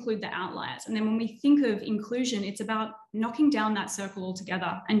doesn't include the outliers. And then when we think of inclusion, it's about knocking down that circle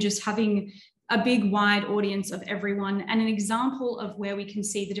altogether and just having a big wide audience of everyone. And an example of where we can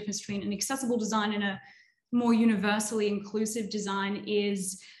see the difference between an accessible design and a more universally inclusive design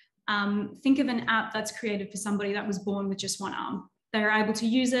is, think of an app that's created for somebody that was born with just one arm. They're able to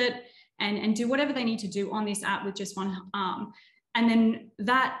use it and do whatever they need to do on this app with just one arm. And then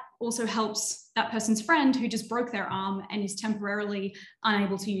that also helps that person's friend who just broke their arm and is temporarily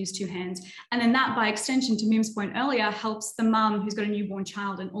unable to use two hands. And then that, by extension, to Mim's point earlier, helps the mum who's got a newborn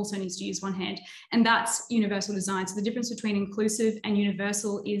child and also needs to use one hand. And that's universal design. So the difference between inclusive and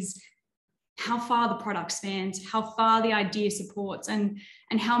universal is how far the product spans, how far the idea supports, and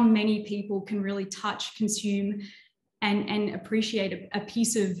how many people can really touch, consume, and appreciate a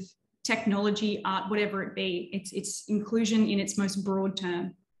piece of technology, art, whatever it be. It's inclusion in its most broad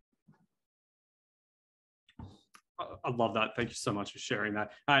term. I love that. Thank you so much for sharing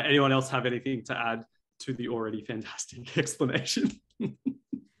that. Anyone else have anything to add to the already fantastic explanation? I'm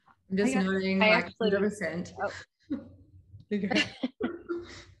just noting like 100%.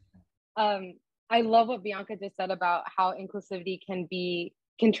 I love what Bianca just said about how inclusivity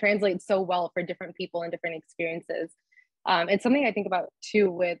can translate so well for different people and different experiences. It's something I think about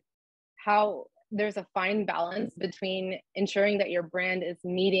too, with how there's a fine balance between ensuring that your brand is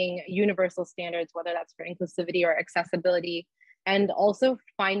meeting universal standards, whether that's for inclusivity or accessibility, and also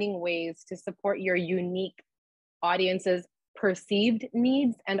finding ways to support your unique audience's perceived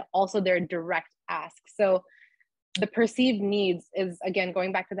needs and also their direct asks. So the perceived needs is, again,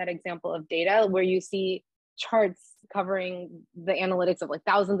 going back to that example of data where you see charts covering the analytics of like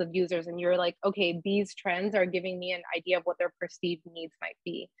thousands of users, and you're like, okay, these trends are giving me an idea of what their perceived needs might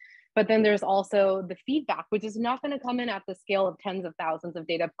be. But then there's also the feedback, which is not going to come in at the scale of tens of thousands of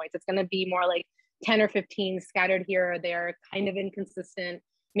data points. It's going to be more like 10 or 15 scattered here or there, kind of inconsistent.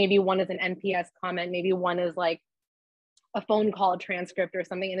 Maybe one is an NPS comment, maybe one is like a phone call transcript or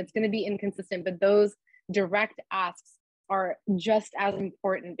something, and it's going to be inconsistent. But those direct asks are just as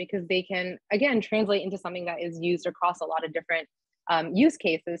important because they can, again, translate into something that is used across a lot of different use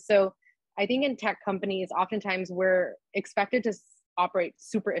cases. So I think in tech companies, oftentimes we're expected to operate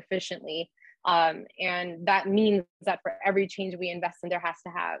super efficiently. And that means that for every change we invest in, there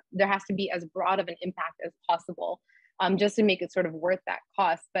has to be as broad of an impact as possible, just to make it sort of worth that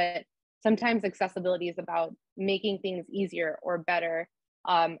cost. But sometimes accessibility is about making things easier or better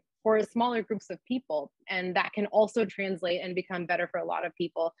for smaller groups of people. And that can also translate and become better for a lot of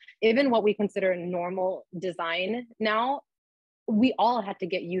people. Even what we consider normal design now, we all had to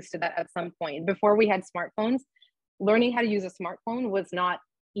get used to that at some point. Before we had smartphones, learning how to use a smartphone was not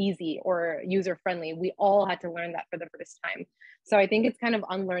easy or user-friendly. We all had to learn that for the first time. So I think it's kind of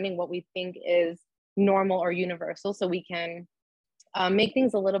unlearning what we think is normal or universal, so we can make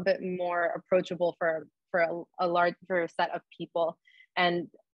things a little bit more approachable for a larger set of people. And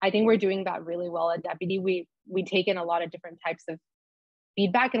I think we're doing that really well at Deputy. We take in a lot of different types of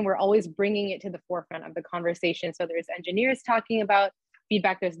feedback, and we're always bringing it to the forefront of the conversation. So there's engineers talking about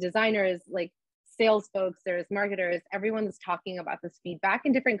feedback, there's designers, like sales folks, there's marketers, everyone's talking about this feedback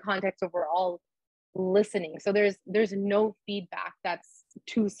in different contexts, but we're all listening. So there's no feedback that's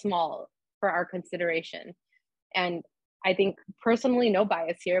too small for our consideration. And I think personally, no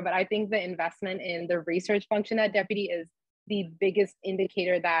bias here, but I think the investment in the research function at Deputy is the biggest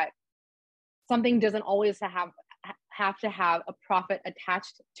indicator that something doesn't always have to have a profit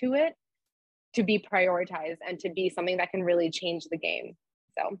attached to it to be prioritized and to be something that can really change the game.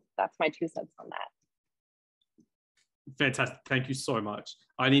 So that's my 2 cents on that. Fantastic. Thank you so much.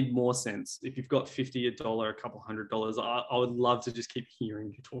 I need more sense. If you've got $50, $1, a couple $100, I would love to just keep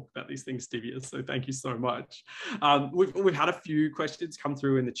hearing you talk about these things, Divya. So thank you so much. We've had a few questions come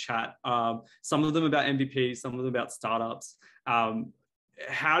through in the chat. Some of them about MVP, some of them about startups.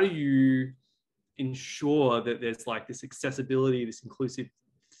 How do you ensure that there's like this accessibility, this inclusive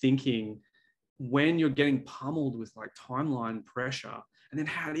thinking when you're getting pummeled with like timeline pressure? And then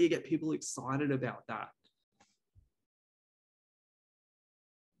how do you get people excited about that?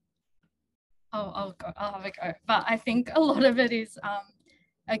 I'll have a go. But I think a lot of it is,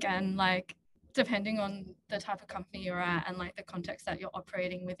 again, like depending on the type of company you're at and like the context that you're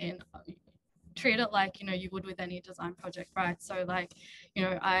operating within, treat it like, you know, you would with any design project, right? So like, you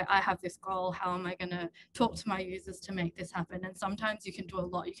know, I have this goal, how am I going to talk to my users to make this happen? And sometimes you can do a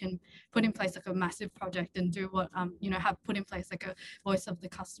lot. You can put in place like a massive project and do what, you know, have put in place like a voice of the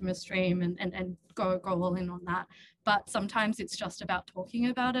customer stream and go all in on that. But sometimes it's just about talking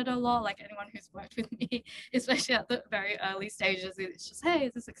about it a lot. Like anyone who's worked with me, especially at the very early stages, it's just, hey,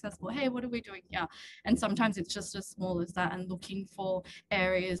 is this accessible? Hey, what are we doing here? And sometimes it's just as small as that, and looking for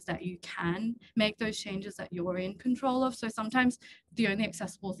areas that you can make those changes that you're in control of. So sometimes the only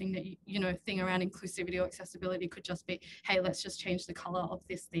accessible thing that thing around inclusivity or accessibility could just be, hey, let's just change the color of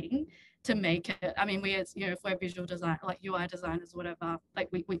this thing to make it. I mean, we as, you know, if we're visual design, like UI designers, whatever, like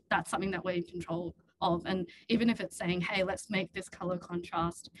we that's something that we're in control of. And even if it's saying, hey, let's make this color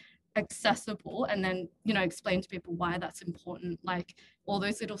contrast accessible, and then, you know, explain to people why that's important, like all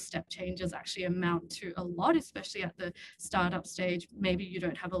those little step changes actually amount to a lot, especially at the startup stage. Maybe you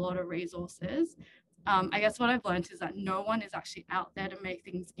don't have a lot of resources. I guess what I've learned is that no one is actually out there to make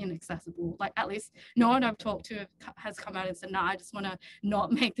things inaccessible. Like at least no one I've talked to has come out and said, no, I just want to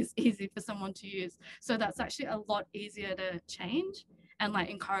not make this easy for someone to use. So that's actually a lot easier to change and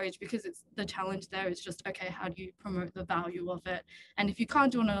like encourage, because it's the challenge there is just, okay, how do you promote the value of it? And if you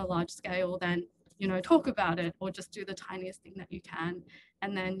can't do it on a large scale, then, you know, talk about it or just do the tiniest thing that you can.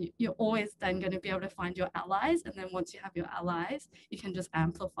 And then you're always then going to be able to find your allies. And then once you have your allies, you can just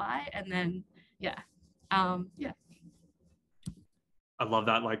amplify. And then, yeah. I love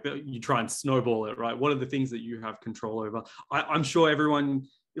that. Like you try and snowball it, right? What are the things that you have control over? I'm sure everyone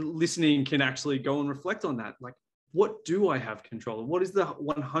listening can actually go and reflect on that. Like, what do I have control of? What is the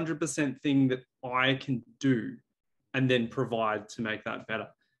 100% thing that I can do and then provide to make that better?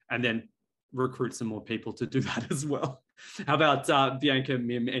 And then recruit some more people to do that as well. How about Bianca,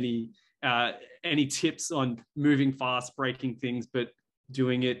 Mim, any tips on moving fast, breaking things, but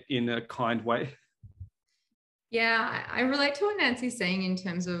doing it in a kind way? Yeah, I relate to what Nancy's saying in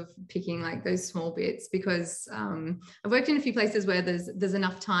terms of picking like those small bits, because I've worked in a few places where there's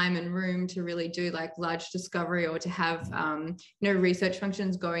enough time and room to really do like large discovery, or to have research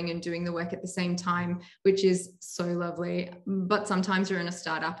functions going and doing the work at the same time, which is so lovely. But sometimes you're in a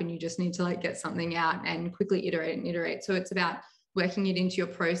startup and you just need to like get something out and quickly iterate. So it's about working it into your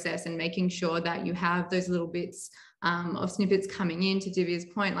process and making sure that you have those little bits of snippets coming in, to Divya's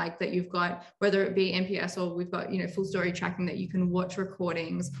point, like that you've got, whether it be NPS or we've got, you know, full story tracking that you can watch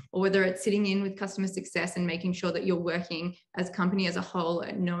recordings, or whether it's sitting in with customer success and making sure that you're working as a company as a whole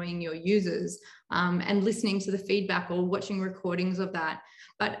at knowing your users and listening to the feedback or watching recordings of that.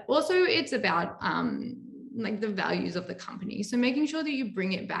 But also it's about like the values of the company. So making sure that you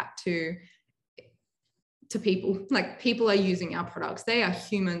bring it back to people, like people are using our products. They are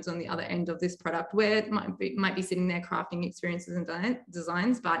humans on the other end of this product, where it might be sitting there crafting experiences and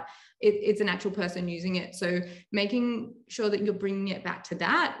designs, but it's an actual person using it. So making sure that you're bringing it back to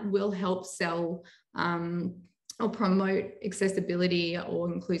that will help sell or promote accessibility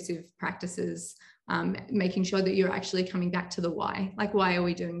or inclusive practices making sure that you're actually coming back to the why. Like, why are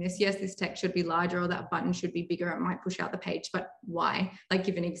we doing this? Yes, this text should be larger, or that button should be bigger. It might push out the page, but why? Like,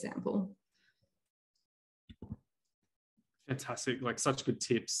 give an example. Fantastic. Like, such good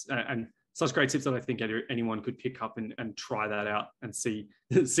tips, and such great tips that I think anyone could pick up and try that out and see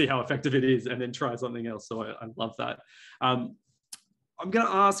how effective it is, and then try something else. So I love that. I'm going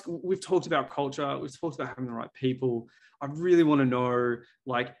to ask, we've talked about culture, we've talked about having the right people. I really want to know,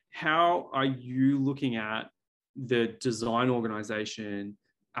 like, how are you looking at the design organization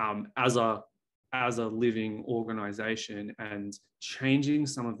as a living organization, and changing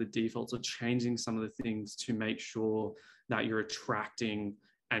some of the defaults or changing some of the things to make sure that you're attracting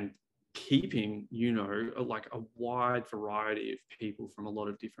and keeping, you know, like a wide variety of people from a lot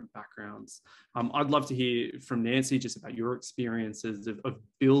of different backgrounds. I'd love to hear from Nancy just about your experiences of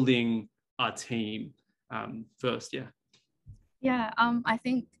building a team first. Yeah, I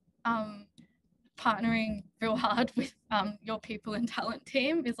think partnering real hard with your people and talent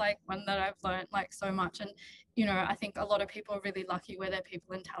team is like one that I've learned like so much. And, you know, I think a lot of people are really lucky where their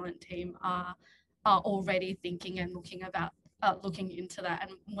people and talent team are already thinking and looking into that.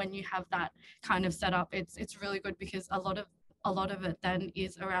 And when you have that kind of setup, it's really good, because a lot of it then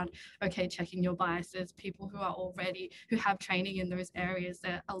is around, okay, checking your biases. People who have training in those areas,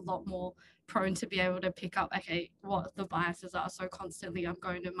 they're a lot more prone to be able to pick up, okay, what the biases are. So constantly I'm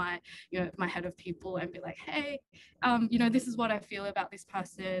going to my head of people and be like, hey, you know, this is what I feel about this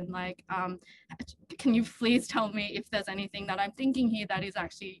person. Like, can you please tell me if there's anything that I'm thinking here that is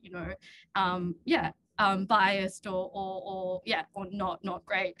actually, you know, biased or not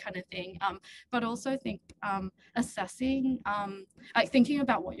great kind of thing. But also think assessing, like thinking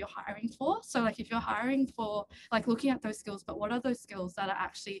about what you're hiring for. So like if you're hiring for, like looking at those skills, but what are those skills that are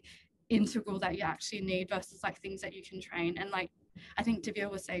actually integral that you actually need versus like things that you can train. And like I think Divya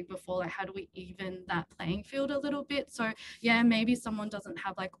was saying before, like how do we even that playing field a little bit? So yeah, maybe someone doesn't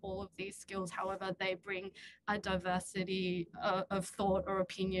have like all of these skills, however they bring a diversity of thought or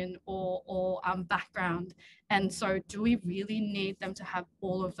opinion or background. And so do we really need them to have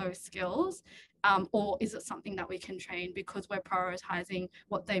all of those skills, or is it something that we can train because we're prioritizing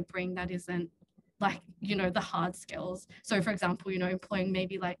what they bring that isn't, like, you know, the hard skills? So for example, you know, employing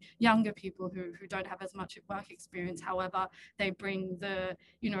maybe like younger people who don't have as much work experience, however they bring the,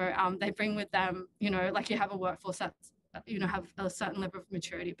 you know, they bring with them, you know, like you have a workforce that's, you know, have a certain level of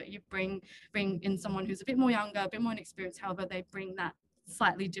maturity, but you bring in someone who's a bit more younger, a bit more inexperienced, however they bring that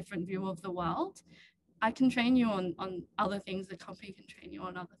slightly different view of the world. I can train you on other things, the company can train you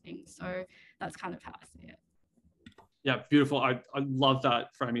on other things. So that's kind of how I see it. Yeah, beautiful. I love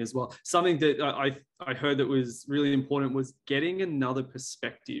that framing as well. Something that I heard that was really important was getting another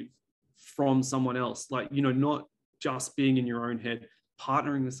perspective from someone else. Like, you know, not just being in your own head,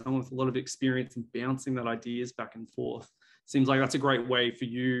 partnering with someone with a lot of experience and bouncing that ideas back and forth. Seems like that's a great way for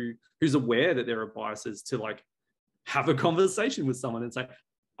you who's aware that there are biases to like have a conversation with someone and say,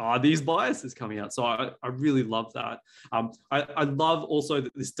 are these biases coming out? So I really love that. I love also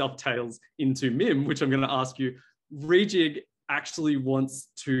that this dovetails into MIM, which I'm going to ask you. Reejig actually wants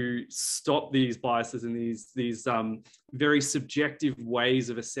to stop these biases and these very subjective ways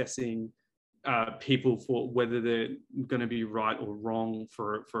of assessing people for whether they're going to be right or wrong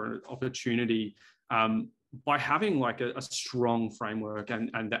for an opportunity, by having like a strong framework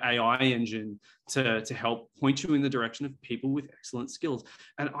and the AI engine to help point you in the direction of people with excellent skills.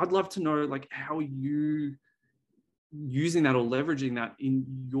 And I'd love to know, like, how are you using that or leveraging that in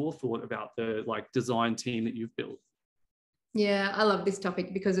your thought about the like design team that you've built? Yeah, I love this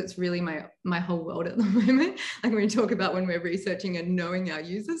topic because it's really my whole world at the moment. Like when we talk about when we're researching and knowing our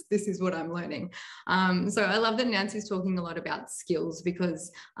users, this is what I'm learning. So I love that Nancy's talking a lot about skills,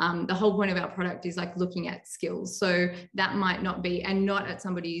 because the whole point of our product is like looking at skills. So that might not be, and not at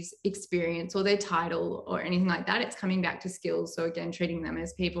somebody's experience or their title or anything like that. It's coming back to skills. So again, treating them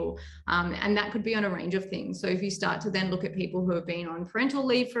as people. And that could be on a range of things. So if you start to then look at people who have been on parental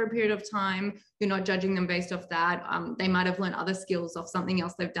leave for a period of time, you're not judging them based off that. They might have learned other skills off something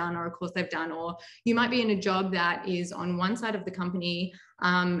else they've done or a course they've done, or you might be in a job that is on one side of the company,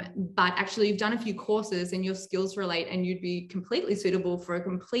 but actually you've done a few courses and your skills relate and you'd be completely suitable for a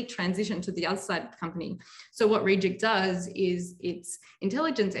complete transition to the other side of the company. So what Reejig does is its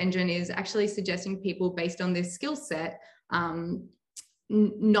intelligence engine is actually suggesting people based on their skill set,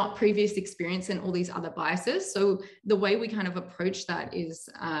 not previous experience and all these other biases. So the way we kind of approach that is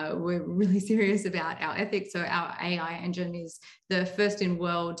we're really serious about our ethics. So our AI engine is the first in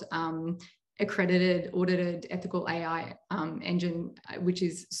world accredited, audited, ethical AI engine, which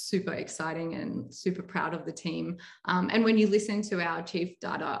is super exciting and super proud of the team. And when you listen to our Chief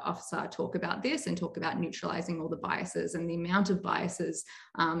Data Officer talk about this and talk about neutralizing all the biases and the amount of biases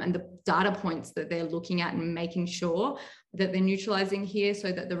and the data points that they're looking at and making sure that they're neutralizing here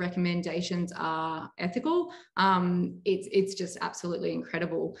so that the recommendations are ethical, it's just absolutely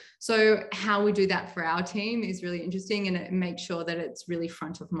incredible. So how we do that for our team is really interesting, and it makes sure that it's really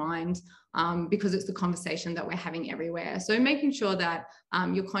front of mind, because it's the conversation that we're having everywhere. So making sure that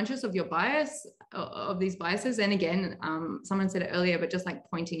you're conscious of your bias, of these biases. And again, someone said it earlier, but just like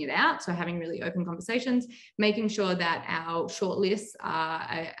pointing it out. So having really open conversations, making sure that our shortlists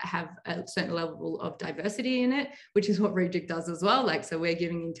have a certain level of diversity in it, which is what Reejig does as well. Like, so we're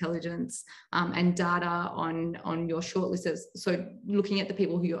giving intelligence and data on your shortlisters. So looking at the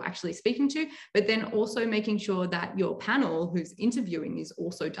people who you're actually speaking to, but then also making sure that your panel who's interviewing is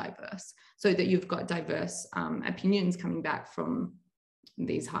also diverse, so that you've got diverse opinions coming back from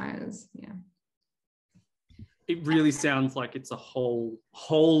these hires. Yeah. It really sounds like it's a whole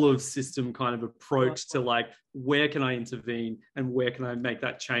of system kind of approach to like, where can I intervene and where can I make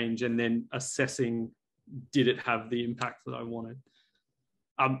that change, and then assessing, did it have the impact that I wanted?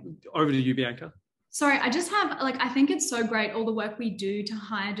 Over to you, Bianca. Sorry, I just have, like, I think it's so great, all the work we do to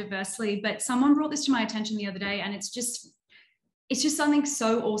hire diversely, but someone brought this to my attention the other day, and it's just something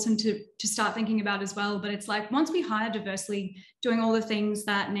so awesome to start thinking about as well. But it's like, once we hire diversely, doing all the things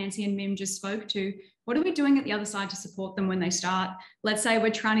that Nancy and Mim just spoke to, what are we doing at the other side to support them when they start? Let's say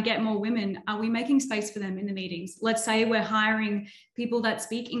we're trying to get more women. Are we making space for them in the meetings? Let's say we're hiring people that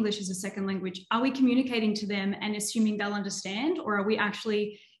speak English as a second language. Are we communicating to them and assuming they'll understand? Or are we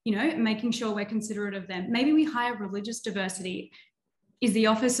actually, you know, making sure we're considerate of them? Maybe we hire religious diversity. Is the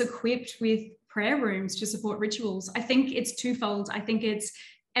office equipped with prayer rooms to support rituals? I think it's twofold. I think it's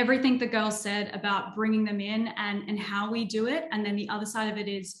everything the girls said about bringing them in and how we do it. And then the other side of it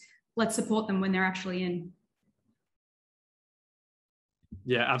is, let's support them when they're actually in.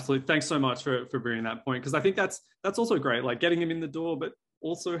 Yeah, absolutely. Thanks so much for bringing that point, because I think that's also great, like getting them in the door, but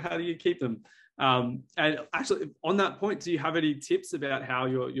also how do you keep them? And actually, on that point, do you have any tips about how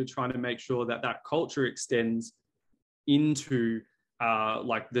you're trying to make sure that that culture extends into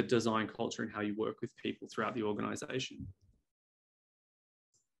like the design culture and how you work with people throughout the organization?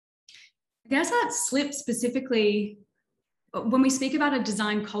 I guess at Slyp specifically, when we speak about a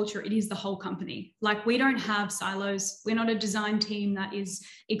design culture, it is the whole company. Like, we don't have silos. We're not a design team that is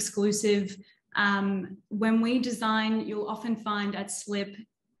exclusive. When we design, you'll often find at Slyp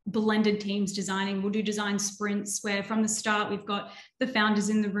blended teams designing. We'll do design sprints where from the start, we've got the founders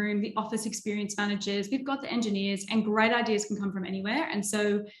in the room, the office experience managers, we've got the engineers, and great ideas can come from anywhere. And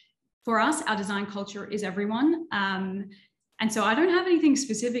so for us, our design culture is everyone. And so I don't have anything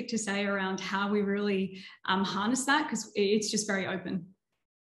specific to say around how we really harness that, because it's just very open.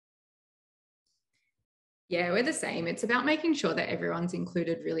 Yeah, we're the same. It's about making sure that everyone's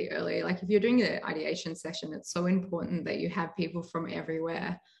included really early. Like, if you're doing the ideation session, it's so important that you have people from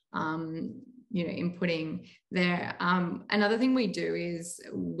everywhere, you know, inputting there. Another thing we do is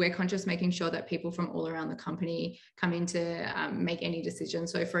we're conscious making sure that people from all around the company come in to make any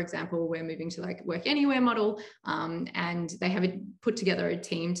decisions. So for example, we're moving to like work anywhere model, and they have put together a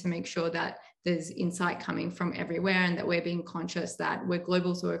team to make sure that there's insight coming from everywhere, and that we're being conscious that we're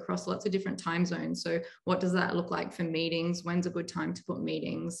global, so we're across lots of different time zones. So what does that look like for meetings? When's a good time to put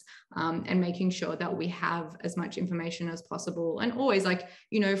meetings? And making sure that we have as much information as possible. And always, like,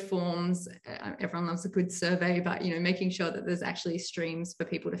 you know, forms, everyone loves a good survey, but, you know, making sure that there's actually streams for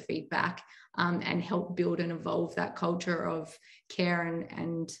people to feedback and help build and evolve that culture of care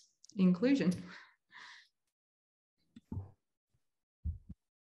and inclusion.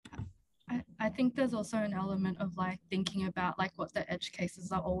 I think there's also an element of like thinking about like what the edge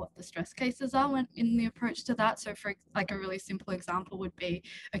cases are or what the stress cases are when in the approach to that. So for like a really simple example would be,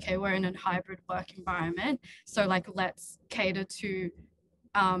 okay, we're in a hybrid work environment. So like, let's cater to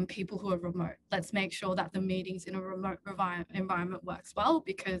people who are remote. Let's make sure that the meetings in a remote environment works well,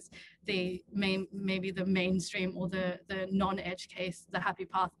 because maybe the mainstream or the non-edge case, the happy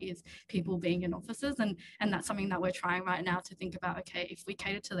path is people being in offices, and that's something that we're trying right now to think about. Okay, if we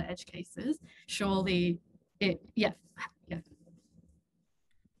cater to the edge cases, surely yeah.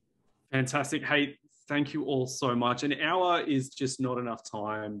 Fantastic. Hey, thank you all so much. An hour is just not enough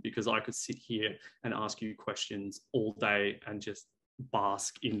time, because I could sit here and ask you questions all day and just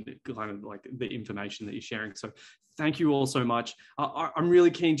bask in kind of like the information that you're sharing. So thank you all so much. I'm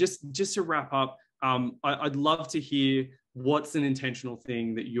really keen, just to wrap up, I'd love to hear what's an intentional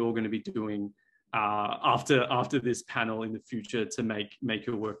thing that you're going to be doing after this panel in the future to make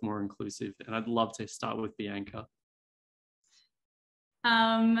your work more inclusive? And I'd love to start with Bianca.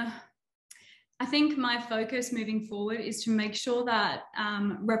 I think my focus moving forward is to make sure that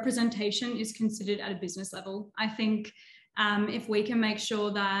representation is considered at a business level. I think if we can make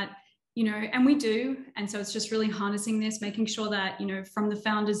sure that, you know, and we do, and so it's just really harnessing this, making sure that, you know, from the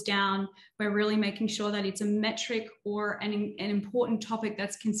founders down, we're really making sure that it's a metric or an important topic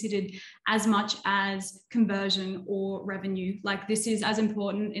that's considered as much as conversion or revenue. Like, this is as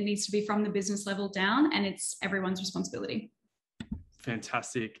important. It needs to be from the business level down, and it's everyone's responsibility.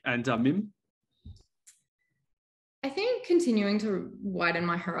 Fantastic. And Mim? I think continuing to widen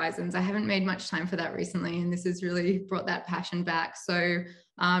my horizons. I haven't made much time for that recently, and this has really brought that passion back. So,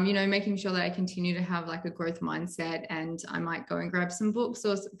 you know, making sure that I continue to have like a growth mindset, and I might go and grab some books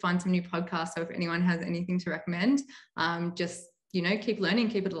or find some new podcasts. So if anyone has anything to recommend, just, you know, keep learning,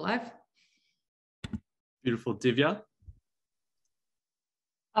 keep it alive. Beautiful. Divya?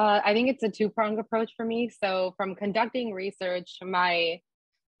 I think it's a two-pronged approach for me. So from conducting research,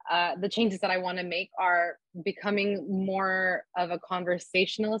 the changes that I want to make are becoming more of a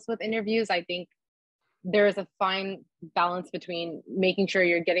conversationalist with interviews. I think there is a fine balance between making sure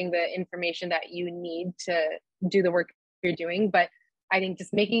you're getting the information that you need to do the work you're doing. But I think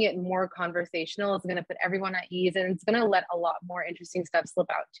just making it more conversational is going to put everyone at ease, and it's going to let a lot more interesting stuff slip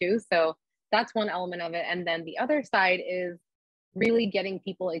out too. So that's one element of it. And then the other side is really getting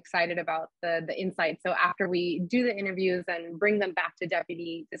people excited about the insights. So after we do the interviews and bring them back to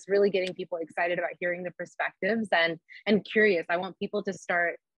Deputy, just really getting people excited about hearing the perspectives and curious. I want people to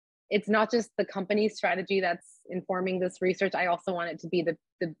start, it's not just the company's strategy that's informing this research. I also want it to be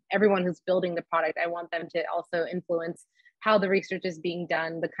the everyone who's building the product. I want them to also influence how the research is being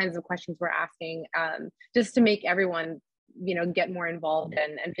done, the kinds of questions we're asking, just to make everyone, you know, get more involved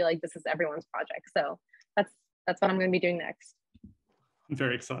and feel like this is everyone's project. So that's what I'm going to be doing next. I'm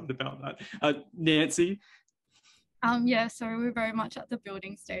very excited about that. Nancy? Yeah, so we're very much at the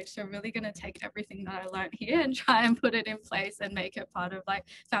building stage. So really going to take everything that I learned here and try and put it in place and make it part of like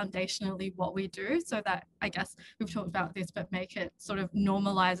foundationally what we do, so that, I guess we've talked about this, but make it sort of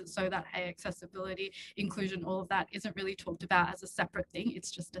normalize it so that, hey, accessibility, inclusion, all of that isn't really talked about as a separate thing. It's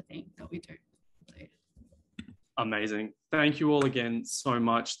just a thing that we do. Amazing. Thank you all again so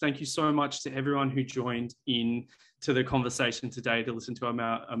much. Thank you so much to everyone who joined in to the conversation today to listen to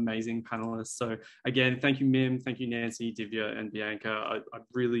our amazing panelists. So again, thank you, Mim, thank you, Nancy, Divya, and Bianca. I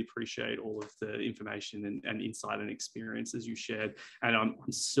really appreciate all of the information and insight and experiences you shared. And I'm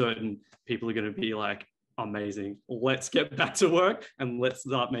certain people are going to be like, amazing, let's get back to work and let's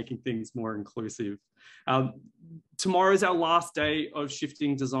start making things more inclusive. Tomorrow is our last day of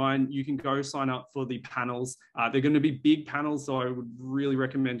Shifting Design. You can go sign up for the panels. They're going to be big panels, so I would really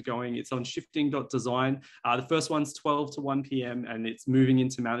recommend going. It's on shifting.design. The first one's 12 to 1 p.m. and it's moving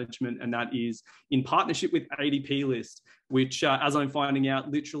into management, and that is in partnership with ADP List, which as I'm finding out,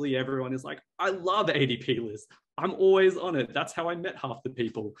 literally everyone is like, I love ADP List. I'm always on it. That's how I met half the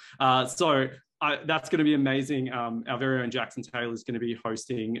people. That's going to be amazing. Our very own Jackson Taylor is going to be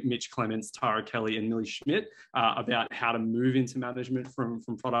hosting Mitch Clements, Tara Kelly, and Millie Schmidt about how to move into management from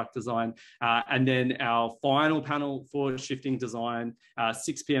product design. And then our final panel for Shifting Design,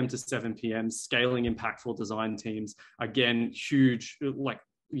 6 p.m. to 7 p.m., scaling impactful design teams. Again, huge, like,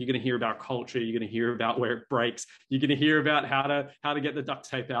 you're going to hear about culture. You're going to hear about where it breaks. You're going to hear about how to get the duct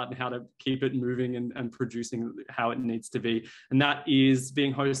tape out and how to keep it moving and producing how it needs to be. And that is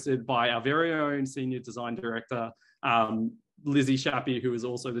being hosted by our very own senior design director, Lizzie Shappy, who is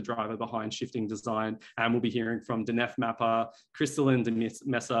also the driver behind Shifting Design. And we'll be hearing from Denef Mapper, Crystalline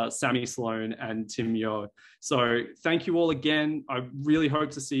Demessa, Sammy Sloan, and Tim Yo. So thank you all again. I really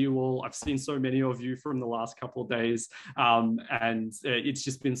hope to see you all. I've seen so many of you from the last couple of days, and it's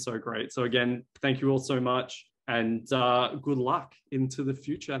just been so great. So again, thank you all so much, and good luck into the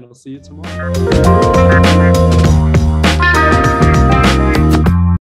future, and I'll see you tomorrow.